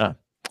 All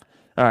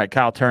right,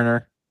 Kyle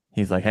Turner.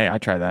 He's like, hey, I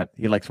try that.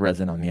 He likes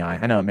resin on the eye.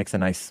 I know it makes a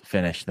nice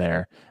finish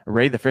there.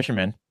 Ray the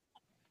Fisherman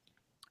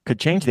could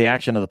change the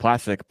action of the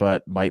plastic,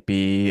 but might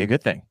be a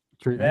good thing.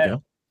 True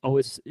that.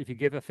 Always, if you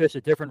give a fish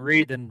a different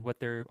read than what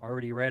they're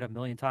already read a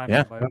million times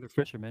by other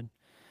fishermen.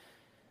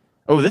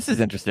 Oh, this is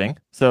interesting.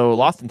 So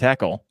Lost and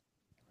Tackle,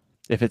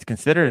 if it's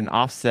considered an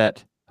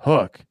offset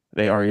hook,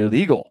 they are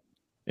illegal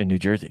in New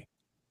Jersey.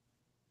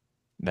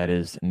 That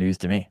is news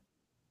to me.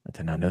 I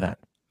did not know that.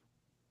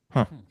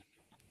 Huh.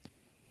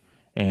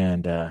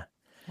 And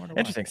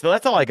interesting. So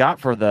that's all I got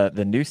for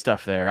the new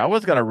stuff there. I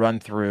was going to run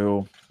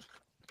through,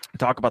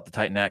 talk about the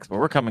Titan X, but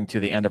we're coming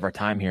to the end of our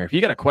time here. If you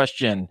got a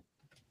question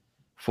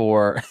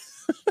for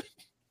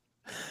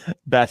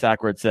Bass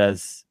Awkward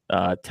says,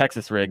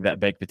 Texas rig, that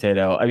baked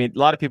potato. I mean, a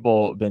lot of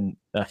people have been,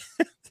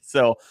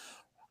 so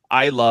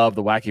I love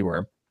the wacky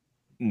worm.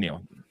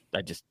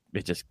 It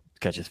just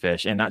catches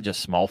fish, and not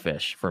just small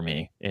fish for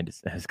me. It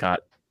has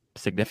got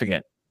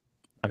significant.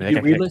 I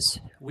mean,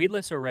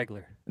 weedless or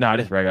regular? No,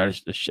 just regular.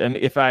 And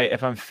if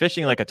I'm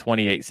fishing like a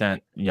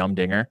 28-cent yum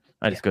dinger,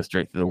 I just go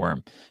straight through the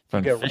worm. If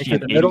I'm fishing right in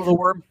the middle of the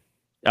worm,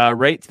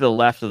 right to the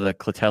left of the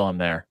clitellum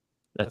there.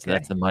 That's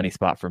the money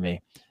spot for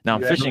me. Now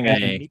I'm fishing a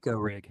Nico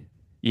rig.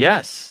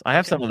 Yes, I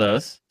have some of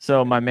those.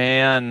 So my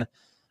man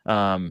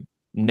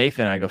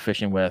Nathan, I go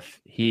fishing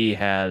with. He's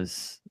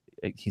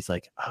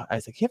like, I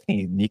was like, you have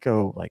any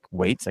Nico like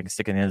weights I can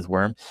stick in his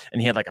worm?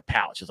 And he had like a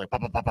pouch. It's like pop,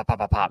 pop, pop, pop, pop,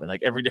 pop, pop, and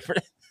like every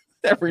different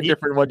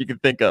one you can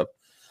think of.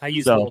 I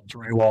use little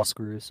drywall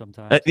screws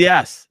sometimes.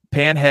 Yes,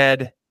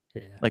 panhead,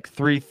 like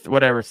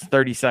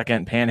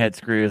 30-second panhead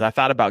screws. I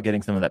thought about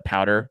getting some of that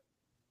powder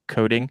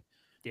coating,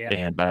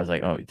 but I was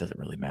like, oh, it doesn't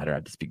really matter.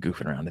 I'd just be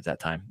goofing around at that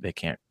time. They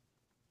can't.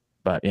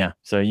 But yeah,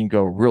 so you can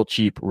go real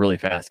cheap, really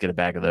fast, get a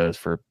bag of those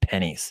for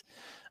pennies,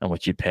 on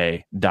what you'd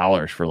pay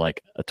dollars for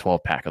like a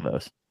 12-pack of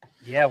those.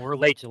 Yeah, we're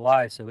late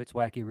July, so it's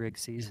wacky rig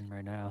season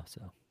right now.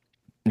 So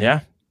yeah.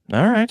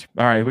 All right.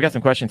 We got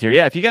some questions here.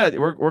 Yeah, if you got,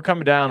 we're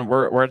coming down.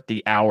 We're at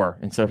the hour,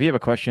 and so if you have a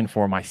question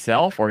for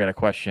myself or got a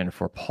question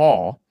for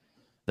Paul,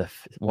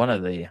 one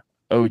of the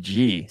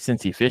OG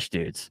Cincy fish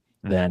dudes,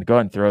 then go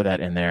ahead and throw that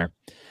in there.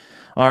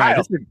 All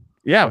right.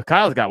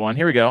 Kyle's got one.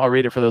 Here we go. I'll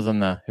read it for those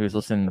who's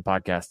listening to the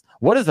podcast.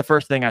 What is the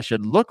first thing I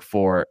should look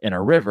for in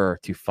a river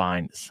to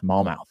find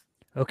smallmouth?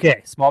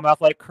 Okay,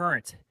 smallmouth like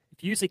current.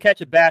 If you usually catch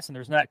a bass and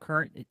there's not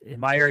current in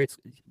my area,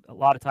 a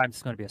lot of times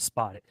it's going to be a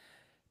spotted.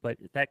 But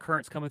if that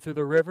current's coming through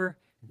the river,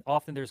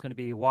 often there's going to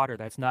be water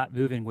that's not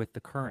moving with the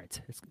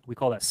current. We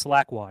call that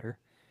slack water.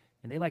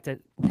 And they like to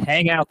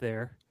hang out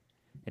there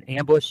and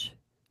ambush,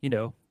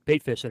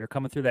 bait fish that are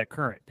coming through that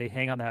current. They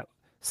hang on that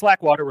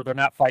slack water where they're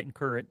not fighting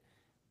current.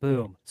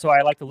 Boom. So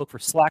I like to look for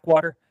slack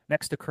water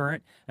next to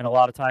current. And a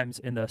lot of times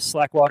in the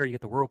slack water, you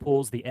get the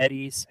whirlpools, the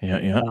eddies.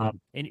 Yeah.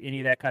 Any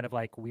of that kind of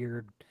like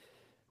weird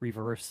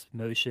reverse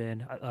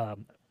motion.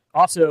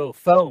 Also,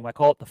 foam. I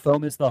call it the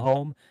foam is the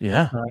home.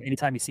 Yeah.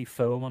 Anytime you see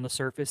foam on the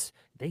surface,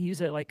 they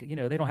use it like, they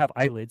don't have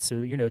eyelids.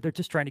 So, they're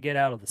just trying to get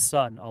out of the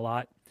sun a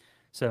lot.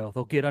 So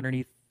they'll get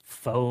underneath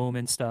foam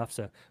and stuff.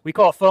 So we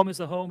call it foam is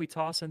the home. We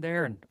toss in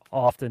there, and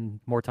often,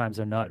 more times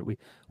than not, we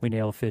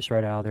nail a fish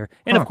right out of there.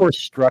 And, of course,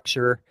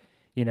 structure.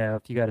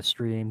 If you got a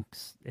stream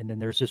and then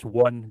there's just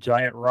one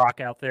giant rock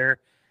out there,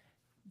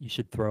 you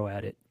should throw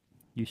at it.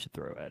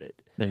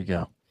 There you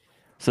go.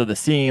 So the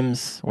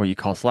seams, or you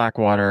call slack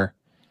water.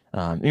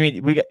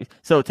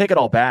 So take it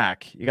all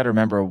back. You got to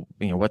remember,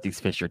 what these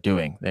fish are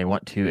doing. They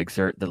want to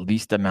exert the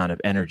least amount of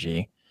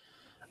energy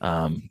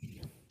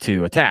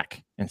to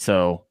attack. And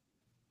so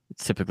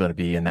typically going to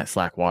be in that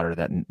slack water,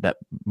 that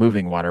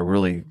moving water,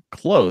 really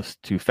close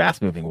to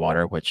fast moving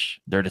water, which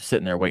they're just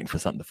sitting there waiting for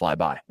something to fly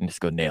by and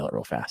just go nail it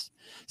real fast.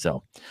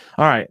 So,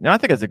 all right. Now, I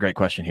think that's a great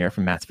question here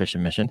from Matt's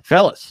Fishing Mission.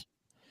 Fellas,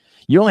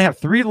 you only have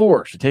 3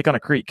 lures to take on a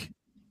creek.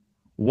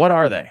 What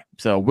are they?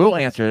 So we'll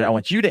answer it. I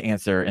want you to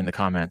answer in the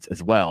comments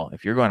as well.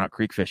 If you're going out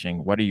creek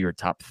fishing, what are your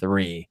top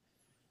 3?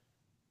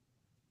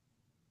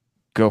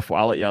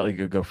 I'll let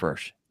you go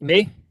first.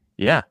 Me?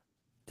 Yeah.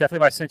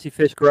 Definitely my Cincy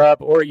fish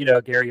grub, or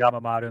Gary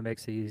Yamamoto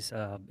makes these.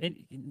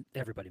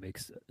 Everybody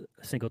makes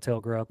a single tail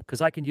grub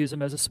because I can use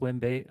them as a swim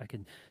bait. I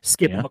can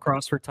skip them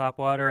across for top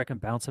water. I can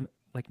bounce them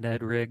like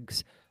Ned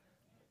rigs.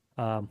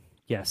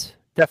 Yes,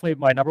 definitely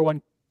my number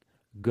one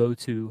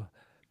go-to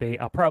bait.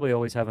 I'll probably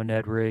always have a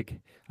Ned rig.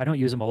 I don't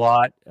use them a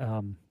lot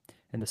in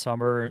the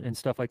summer and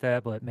stuff like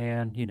that, but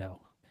man,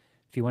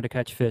 if you want to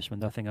catch fish with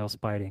nothing else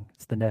biting,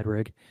 it's the Ned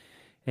rig,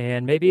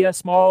 and maybe a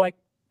small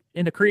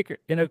in a creek,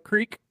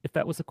 if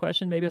that was the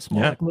question, maybe a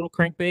small little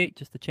crankbait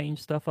just to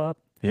change stuff up.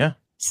 Yeah.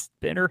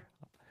 Spinner.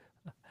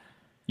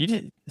 You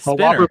did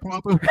spinner.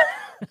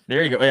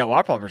 There you go. Yeah,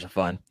 water poppers are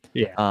fun.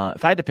 Yeah.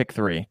 If I had to pick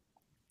 3,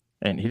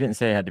 and he didn't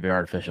say it had to be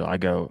artificial, I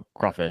go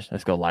crawfish.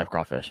 Let's go live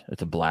crawfish.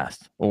 It's a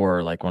blast.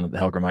 Or like one of the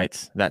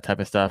Helgramites, that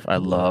type of stuff. I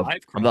love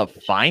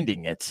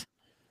finding it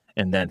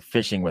and then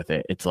fishing with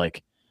it. It's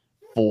like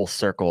full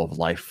circle of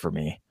life for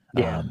me.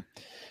 Yeah.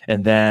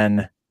 And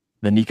then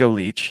the Nico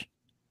Leech.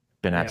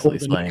 Been absolutely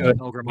slaying.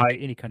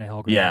 Any kind of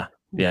Helgramite.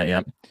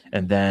 Yeah.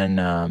 And then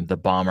the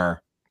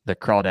bomber, the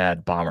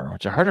Crawdad bomber,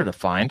 which are harder to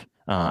find.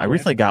 I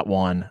recently got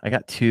one. I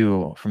got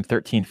 2 from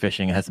 13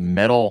 Fishing. It has a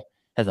metal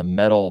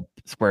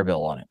square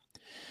bill on it.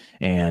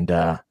 And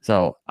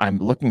so I'm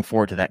looking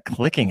forward to that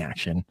clicking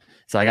action.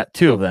 So I got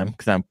 2 of them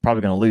because I'm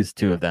probably going to lose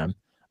 2 of them.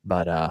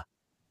 But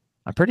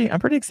I'm pretty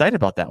excited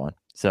about that one.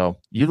 So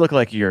you look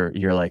like your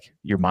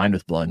mind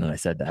was blown when I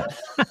said that.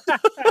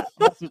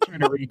 I'm also trying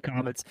to read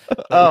comments.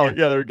 Yeah,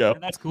 there we go.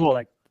 And that's cool.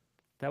 Like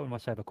that one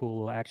must have a cool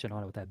little action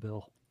on it with that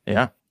bill.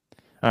 Yeah.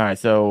 All right.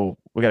 So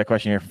we got a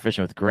question here from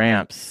Fishing with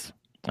Gramps.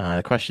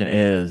 The question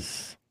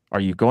is,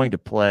 are you going to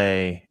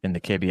play in the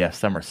KBF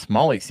Summer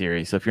Smalley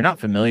Series? So if you're not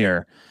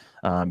familiar,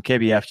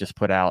 KBF just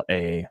put out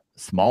a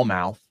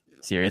smallmouth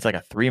series. It's like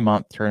a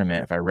 3-month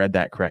tournament, if I read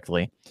that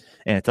correctly.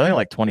 And it's only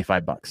like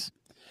 $25.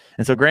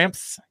 And so,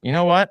 Gramps, you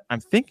know what?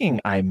 I'm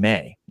thinking I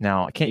may.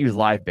 Now, I can't use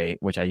live bait,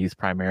 which I use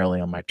primarily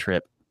on my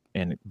trip.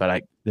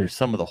 But there's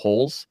some of the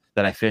holes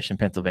that I fish in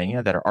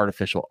Pennsylvania that are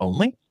artificial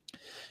only.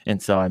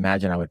 And so I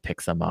imagine I would pick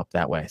some up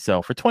that way.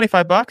 So for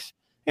 $25,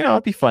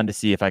 it'd be fun to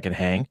see if I could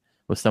hang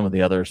with some of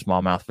the other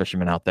smallmouth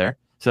fishermen out there.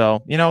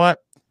 So you know what?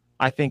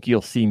 I think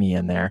you'll see me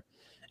in there.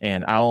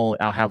 And I'll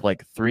have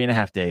like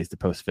 3.5 days to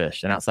post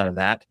fish. And outside of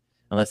that,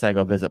 unless I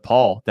go visit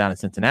Paul down in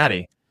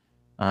Cincinnati,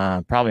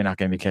 probably not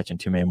going to be catching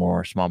too many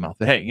more smallmouth.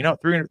 But hey,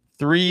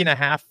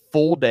 3.5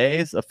 full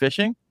days of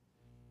fishing.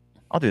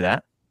 I'll do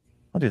that.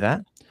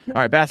 All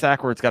right, Bass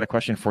Ackwards got a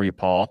question for you,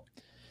 Paul.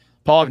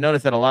 Paul, I've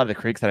noticed that a lot of the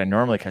creeks that I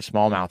normally catch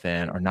smallmouth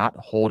in are not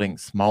holding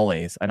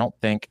smallies. I don't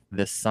think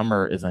this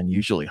summer is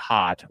unusually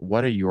hot.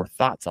 What are your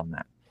thoughts on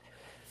that?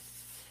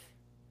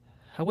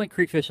 I went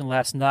creek fishing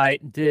last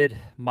night and did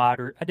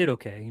moderate. I did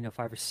okay,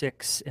 5 or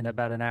 6 in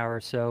about an hour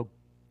or so.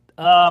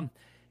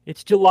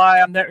 It's July.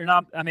 I'm there.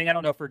 I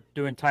don't know if we're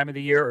doing time of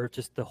the year or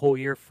just the whole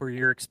year for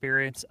your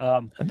experience.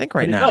 I think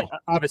right now,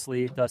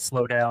 obviously, it does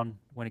slow down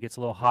when it gets a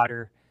little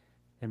hotter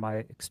in my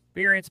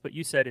experience. But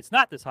you said it's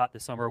not this hot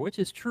this summer, which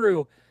is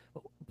true.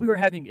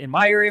 In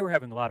my area, we're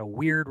having a lot of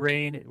weird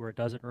rain where it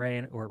doesn't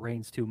rain or it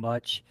rains too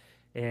much.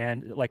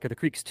 And like the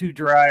creek's too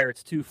dry or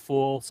it's too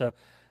full. So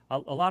a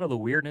lot of the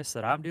weirdness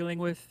that I'm dealing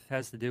with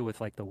has to do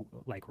with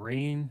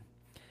rain.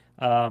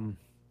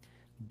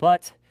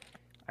 But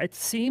it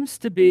seems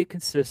to be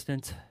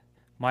consistent,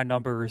 my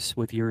numbers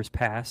with years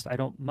past.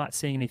 I'm not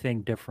seeing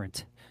anything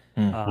different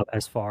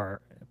as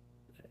far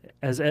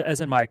as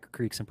in my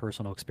creeks and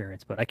personal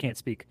experience. But I can't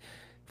speak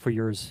for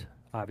yours,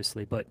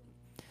 obviously. But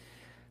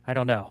I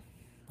don't know.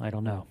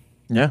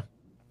 Yeah.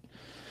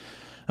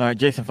 All right,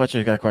 Jason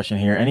Fletcher's got a question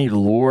here. Any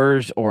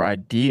lures or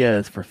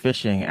ideas for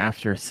fishing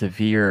after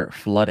severe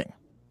flooding?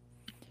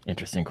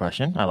 Interesting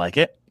question. I like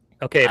it.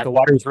 Okay, if the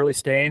water is really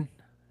staying,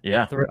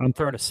 yeah, I'm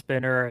throwing a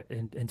spinner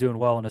and doing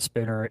well in a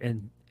spinner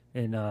in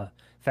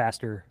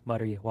faster,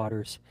 muddy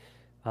waters.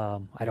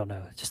 I don't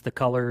know. It's just the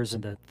colors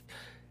and the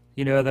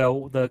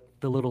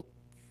little,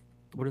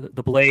 what are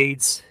the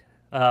blades?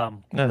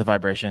 No, the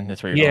vibration.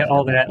 That's where you're going.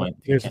 All that.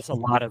 There's just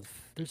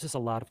a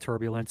lot of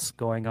turbulence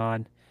going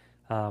on.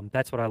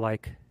 That's what I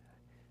like.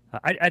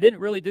 I didn't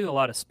really do a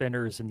lot of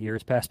spinners in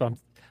years past, but I'm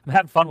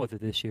having fun with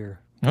it this year.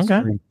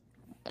 Okay.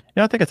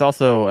 Yeah, I think it's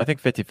also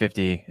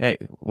 50-50. Hey,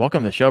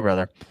 welcome to the show,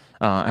 brother.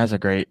 Has a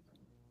great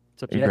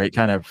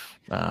kind of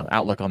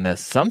outlook on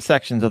this. Some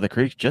sections of the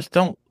creek just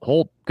don't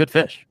hold good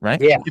fish,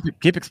 right? Yeah.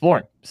 Keep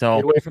exploring. So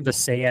get away from the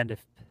sand.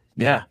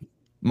 That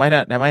might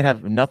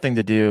have nothing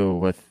to do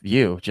with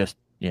you. Just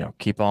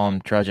keep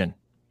on trudging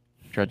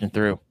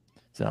through.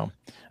 So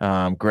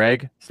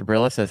Greg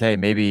Sabrilla says, hey,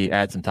 maybe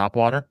add some top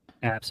water.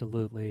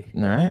 Absolutely.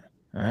 All right.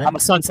 All right. I'm a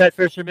sunset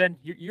fisherman.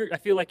 I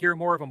feel like you're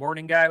more of a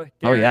morning guy, Darren.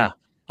 Oh yeah.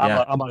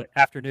 Yeah. I'm an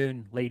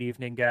afternoon, late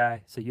evening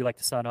guy. So you like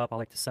the sun up, I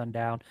like the sun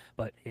down.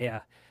 But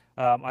yeah,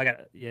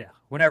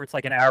 Whenever it's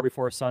like an hour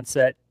before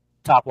sunset,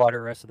 top water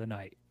the rest of the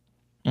night.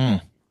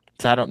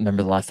 So I don't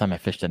remember the last time I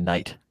fished at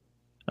night.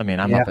 I mean,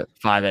 I'm Yeah. up at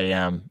 5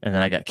 a.m. and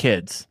then I got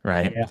kids,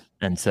 right? Yeah.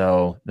 And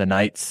so the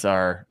nights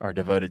are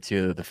devoted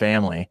to the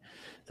family.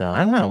 So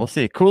I don't know. We'll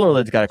see. Cooler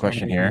Lid's got a Trying to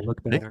question make me here.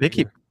 look They better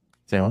keep here.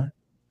 say what?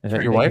 Is that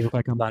Trying your to make me wife? look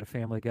like I'm not a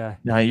family guy.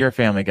 No, you're a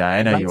family guy.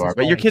 I know you are,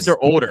 but your kids are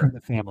older.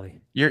 The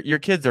family. Your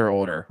kids are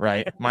older,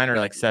 right? Mine are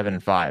like 7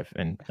 and 5,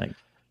 and like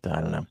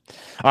I don't know.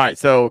 All right,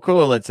 so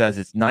Cooler Lid says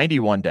it's 90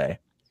 one day,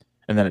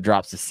 and then it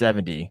drops to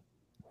 70.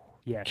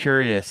 Yeah.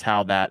 Curious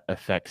how that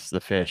affects the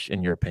fish,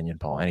 in your opinion,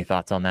 Paul. Any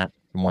thoughts on that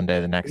from one day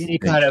to the next? Any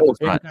kind of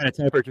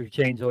temperature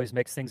change always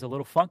makes things a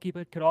little funky,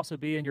 but could also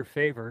be in your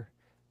favor.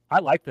 I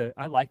like the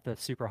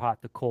super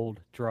hot, the cold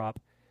drop.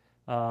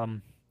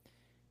 And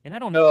I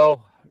don't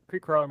know.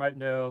 Creek crawler might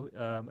know.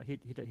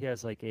 He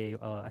has like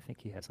I think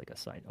he has like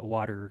a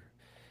water,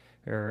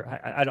 or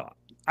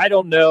I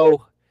don't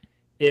know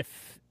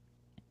if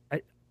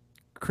it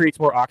creates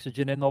more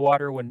oxygen in the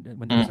water when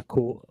there's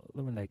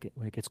when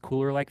it gets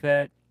cooler like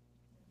that.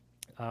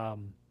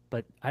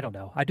 But I don't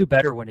know. I do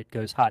better when it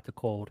goes hot to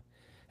cold,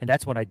 and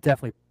that's when I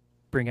definitely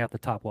bring out the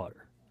top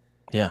water.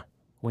 Yeah.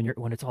 When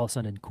it's all of a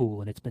sudden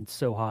cool and it's been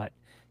so hot,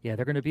 yeah,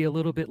 they're going to be a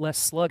little bit less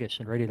sluggish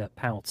and ready to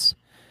pounce.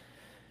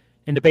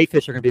 And the bait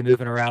fish are going to be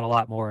moving around a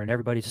lot more, and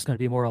everybody's just going to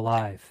be more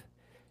alive.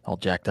 All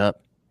jacked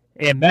up.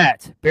 And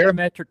Matt,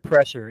 barometric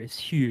pressure is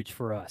huge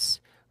for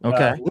us.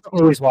 Okay. We're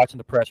always watching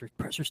the pressure.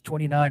 Pressure's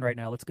 29 right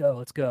now. Let's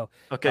go.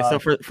 Okay, so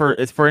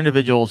it's for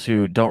individuals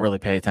who don't really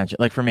pay attention,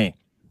 like for me.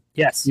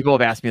 Yes. People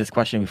have asked me this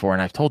question before,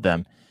 and I've told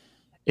them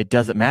it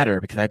doesn't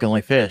matter because I can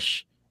only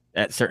fish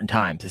at certain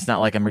times. It's not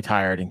like I'm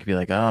retired and can be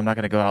like, oh, I'm not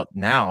going to go out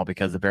now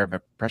because the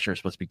barometric pressure is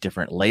supposed to be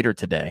different later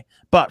today.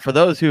 But for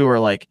those who are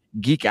like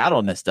geek out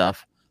on this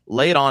stuff,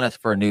 lay it on us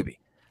for a newbie.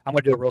 I'm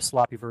going to do a real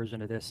sloppy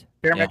version of this.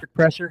 Barometric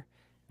pressure.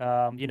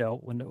 When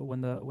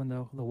the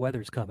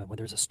weather's coming, when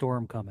there's a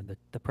storm coming,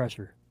 the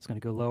pressure is going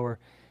to go lower,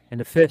 and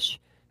the fish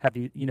have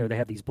they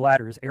have these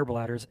bladders, air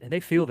bladders, and they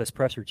feel this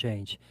pressure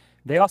change.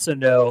 They also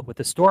know with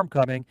the storm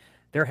coming,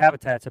 their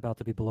habitat's about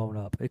to be blown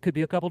up. It could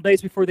be a couple of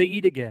days before they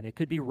eat again. It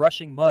could be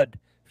rushing mud,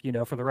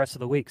 for the rest of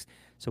the weeks.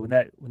 So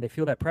when they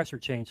feel that pressure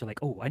change, they're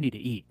like, oh, I need to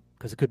eat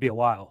because it could be a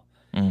while.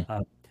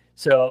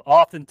 So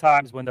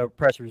oftentimes when the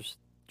pressure's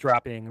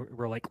dropping,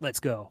 we're like, let's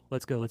go,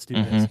 let's do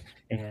this,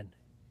 and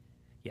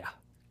yeah.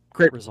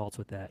 Great results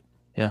with that.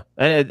 Yeah,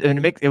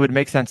 and it would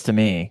make sense to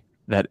me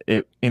that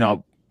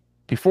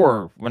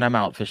before when I'm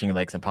out fishing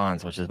lakes and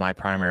ponds, which is my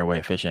primary way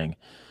of fishing,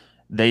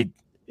 their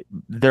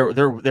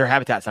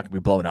habitat's not going to be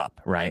blown up,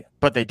 right?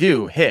 But they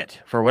do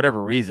hit for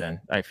whatever reason.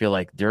 I feel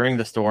like during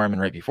the storm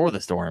and right before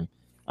the storm,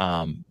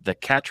 the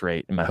catch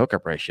rate and my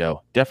hookup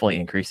ratio definitely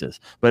increases.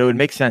 But it would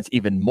make sense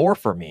even more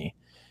for me,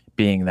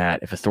 being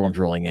that if a storm's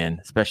rolling in,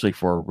 especially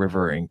for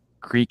river and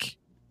creek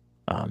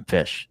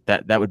fish,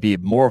 that would be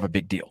more of a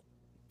big deal.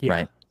 Yeah.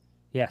 Right.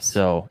 Yes.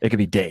 So it could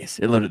be days.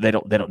 They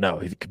don't know.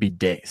 It could be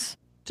days.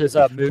 Does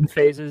moon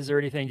phases or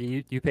anything?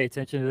 Do you pay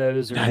attention to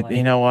those? Or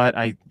you know what?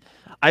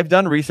 I've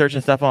done research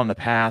and stuff on in the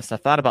past. I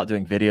thought about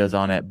doing videos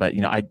on it, but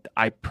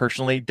I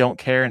personally don't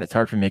care, and it's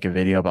hard for me to make a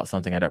video about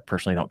something I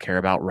personally don't care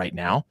about right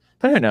now.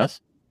 But who knows?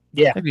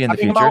 Yeah, maybe in the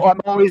future.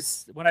 I'm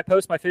always, when I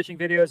post my fishing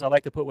videos, I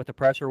like to put what the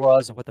pressure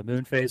was and what the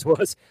moon phase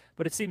was.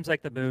 But it seems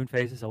like the moon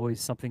phase is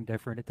always something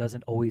different. It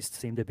doesn't always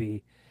seem to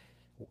be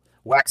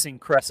waxing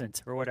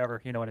crescent or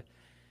whatever.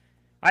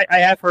 I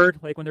have heard,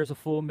 like, when there's a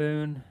full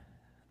moon,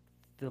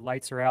 the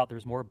lights are out,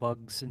 there's more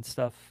bugs and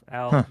stuff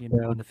out,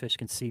 and the fish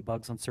can see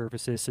bugs on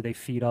surfaces, so they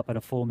feed up at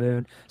a full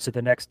moon, so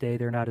the next day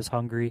they're not as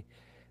hungry.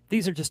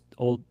 These are just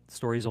old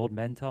stories old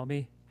men tell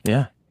me.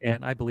 Yeah.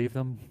 And I believe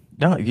them.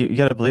 No, you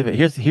got to believe it.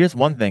 Here's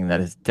one thing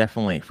that is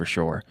definitely for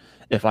sure.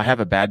 If I have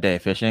a bad day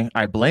of fishing,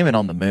 I blame it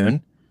on the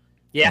moon.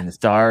 Yeah. And the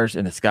stars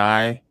in the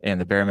sky and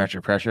the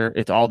barometric pressure.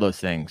 It's all those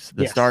things.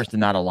 The stars did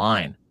not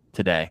align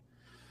today.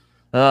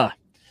 All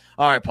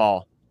right,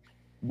 Paul.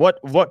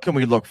 What can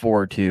we look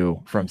forward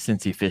to from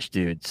Cincy Fish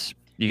Dudes?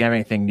 You got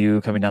anything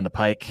new coming down the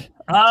pike?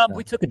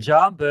 We took a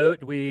job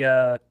boat. We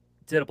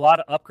did a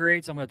lot of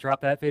upgrades. I'm going to drop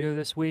that video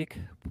this week.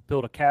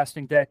 Built a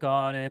casting deck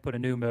on it, put a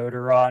new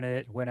motor on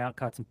it, went out and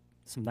caught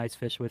some nice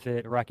fish with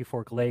it at Rocky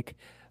Fork Lake.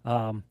 So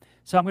I'm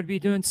going to be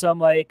doing some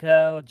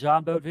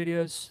John boat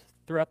videos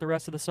throughout the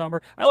rest of the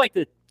summer. I like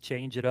to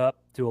change it up,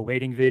 do a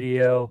wading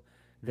video,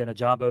 then a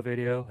John boat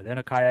video, then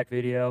a kayak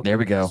video. There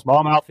we go.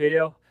 Smallmouth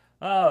video.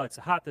 Oh, it's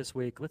hot this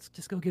week. Let's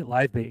just go get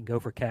live bait and go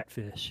for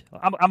catfish.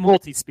 I'm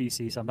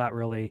multi-species. I'm not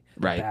really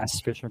a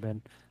bass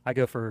fisherman. I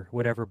go for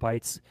whatever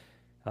bites.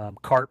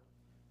 Carp.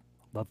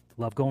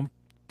 Love going,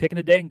 picking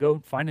a day and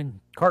go finding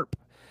carp.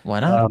 Why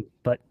not?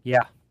 But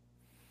yeah.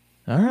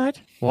 All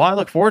right. Well, I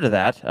look forward to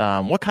that.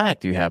 What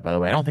kayak do you have, by the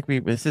way? I don't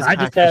think this is. I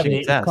just have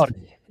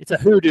it's a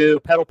Hoodoo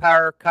pedal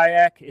power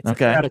kayak.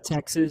 It's out of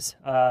Texas.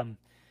 And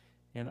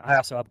I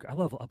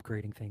love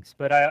upgrading things.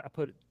 But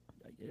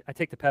I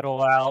take the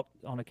pedal out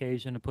on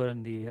occasion and put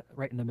in the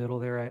right in the middle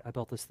there. I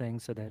built this thing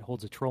so that it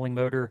holds a trolling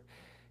motor,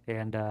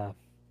 and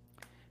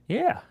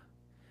yeah,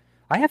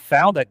 I have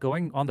found that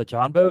going on the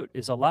John boat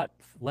is a lot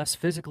less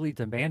physically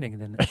demanding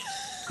than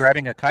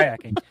grabbing a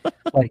kayaking.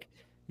 Like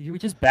you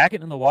would just back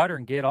it in the water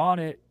and get on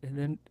it, and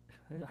then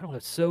I don't know,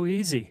 it's so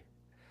easy.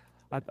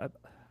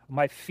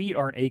 My feet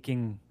aren't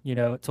aching,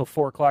 until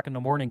 4 o'clock in the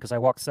morning because I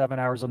walked 7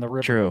 hours on the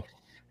river. True.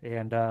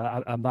 And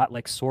I'm not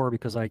like sore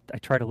because I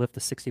try to lift a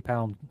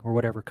 60-pound or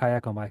whatever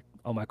kayak on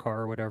my car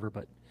or whatever.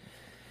 But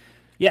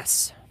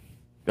yes.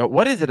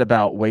 What is it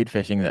about wade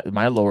fishing that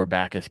my lower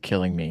back is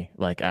killing me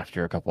like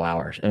after a couple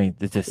hours? I mean,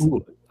 it's just.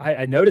 Ooh,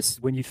 I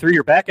noticed when you threw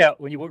your back out,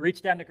 when you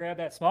reached down to grab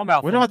that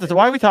smallmouth. We don't have to.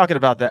 Why are we talking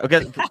about that?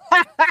 Okay.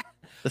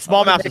 The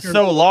smallmouth is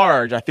so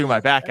large, I threw my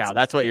back out.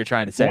 That's what you're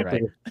trying to say,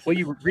 exactly. Right? Well,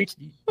 you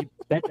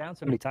bent down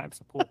so many times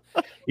to pull.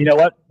 You know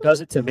what does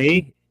it to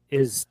me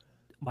is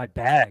my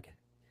bag.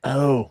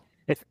 Oh.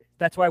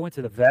 That's why I went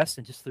to the vest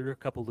and just threw a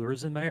couple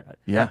lures in there.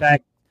 Yeah. My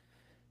bag,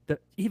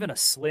 even a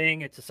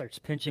sling, it just starts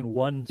pinching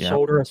one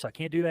shoulder, so I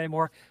can't do that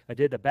anymore. I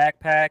did the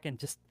backpack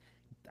and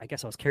I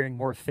guess I was carrying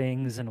more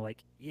things and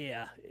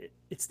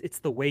it's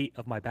the weight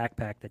of my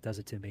backpack that does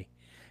it to me.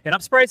 And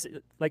I'm surprised,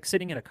 like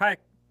sitting in a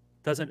kayak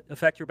doesn't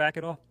affect your back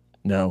at all.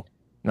 No,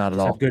 not at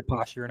all. Have good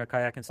posture in a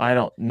kayak and stuff. I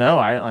don't know.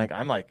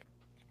 I'm like,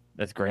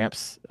 as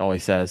Gramps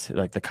always says,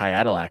 like the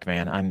Cadillac,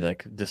 man. I'm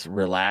like just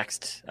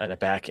relaxed at a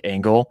back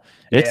angle.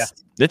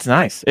 It's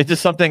nice. It's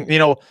just something,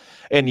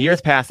 in years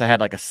past I had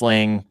like a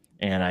sling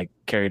and I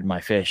carried my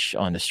fish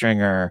on the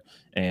stringer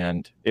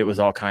and it was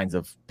all kinds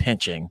of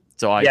pinching.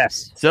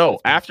 So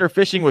after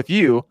fishing with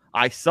you,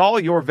 I saw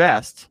your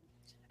vest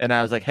and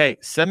I was like, hey,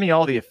 send me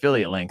all the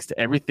affiliate links to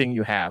everything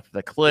you have,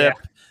 the clip,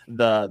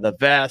 the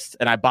vest,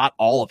 and I bought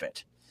all of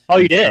it. Oh,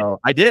 you did? So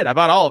I did. I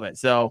bought all of it.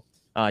 So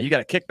you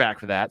got a kickback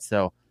for that.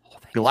 So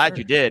glad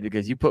you did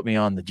because you put me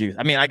on the juice.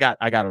 I mean, I got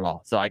it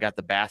all. So I got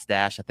the Bass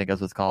Dash, I think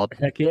that's what it's called.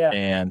 Heck yeah.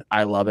 And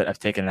I love it. I've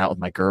taken it out with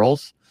my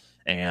girls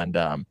and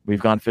we've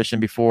gone fishing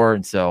before.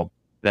 And so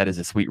that is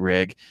a sweet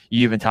rig.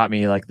 You even taught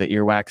me like the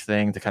earwax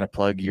thing to kind of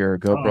plug your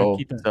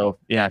GoPro. So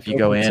yeah, if you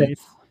go in, safe.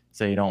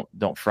 So you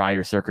don't fry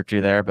your circuitry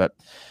there, but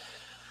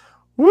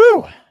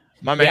woo,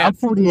 my man. I'm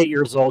 48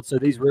 years old. So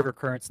these river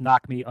currents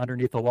knock me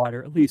underneath the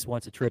water at least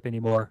once a trip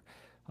anymore.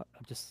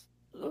 I'm just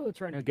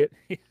trying to get,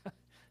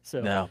 so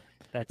no.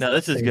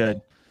 This is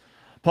good.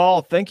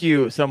 Paul, thank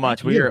you so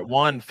much. We are at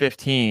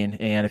 1:15,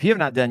 and if you have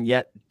not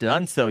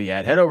done so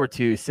yet, head over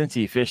to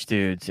Cincy Fish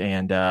Dudes,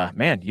 and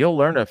man, you'll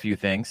learn a few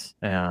things.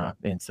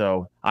 And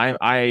so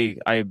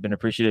I've been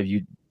appreciative of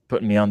you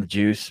putting me on the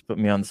juice,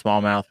 putting me on the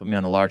smallmouth, putting me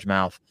on the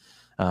largemouth.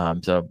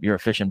 So you're a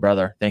fishing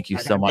brother. Thank you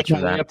so much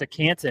for that. Up to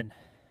Canton.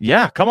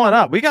 Yeah, come on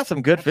up. We got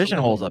some good fishing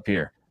holes up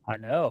here. I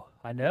know.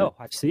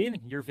 I've seen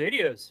your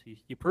videos.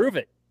 You prove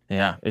it.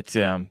 Yeah, it's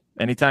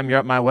anytime you're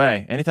up my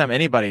way, anytime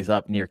anybody's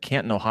up near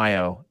Canton,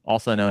 Ohio,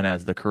 also known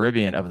as the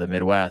Caribbean of the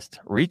Midwest,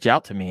 reach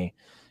out to me.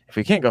 If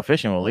we can't go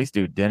fishing, we'll at least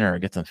do dinner or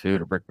get some food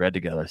or break bread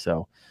together.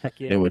 So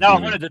it would. Now I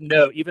wanted to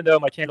know, even though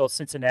my channel is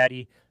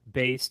Cincinnati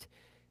based,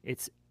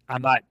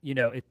 I'm not,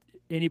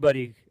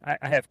 anybody.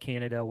 I have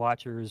Canada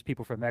watchers,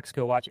 people from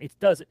Mexico watch.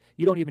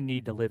 You don't even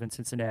need to live in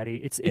Cincinnati.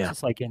 It's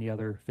just like any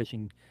other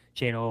fishing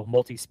channel,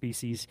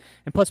 multi-species.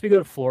 And plus, we go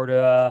to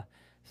Florida.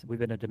 We've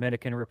been to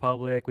Dominican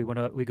Republic.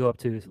 We go up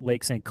to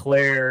Lake St.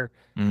 Clair.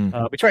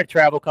 We try to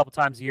travel a couple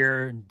times a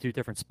year and do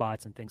different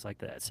spots and things like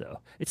that. So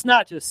it's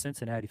not just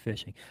Cincinnati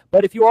fishing.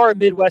 But if you are a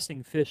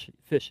Midwestern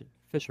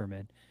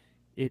fisherman,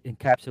 it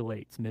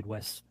encapsulates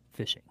Midwest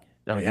fishing.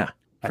 Oh yeah,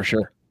 for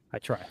sure. I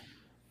try.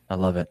 I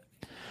love it.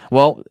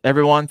 Well,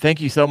 everyone,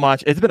 thank you so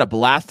much. It's been a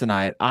blast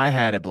tonight. I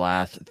had a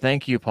blast.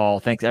 Thank you, Paul.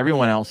 Thanks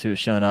everyone else who's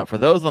shown up. For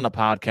those on the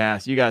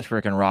podcast, you guys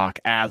freaking rock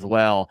as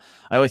well.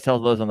 I always tell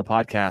those on the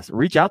podcast,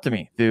 reach out to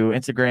me through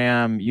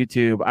Instagram,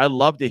 YouTube. I'd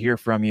love to hear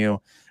from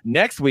you.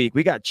 Next week,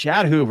 we got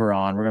Chad Hoover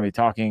on. We're going to be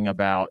talking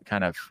about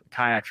kind of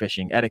kayak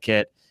fishing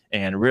etiquette,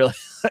 and really,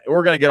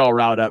 we're going to get all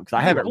riled up because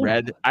I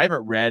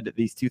haven't read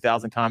these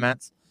 2,000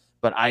 comments,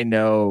 but I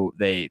know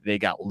they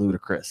got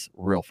ludicrous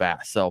real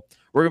fast. So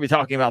we're going to be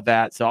talking about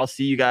that. So I'll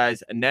see you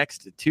guys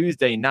next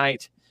Tuesday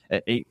night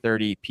at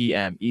 8:30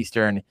 p.m.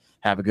 Eastern.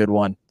 Have a good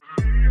one.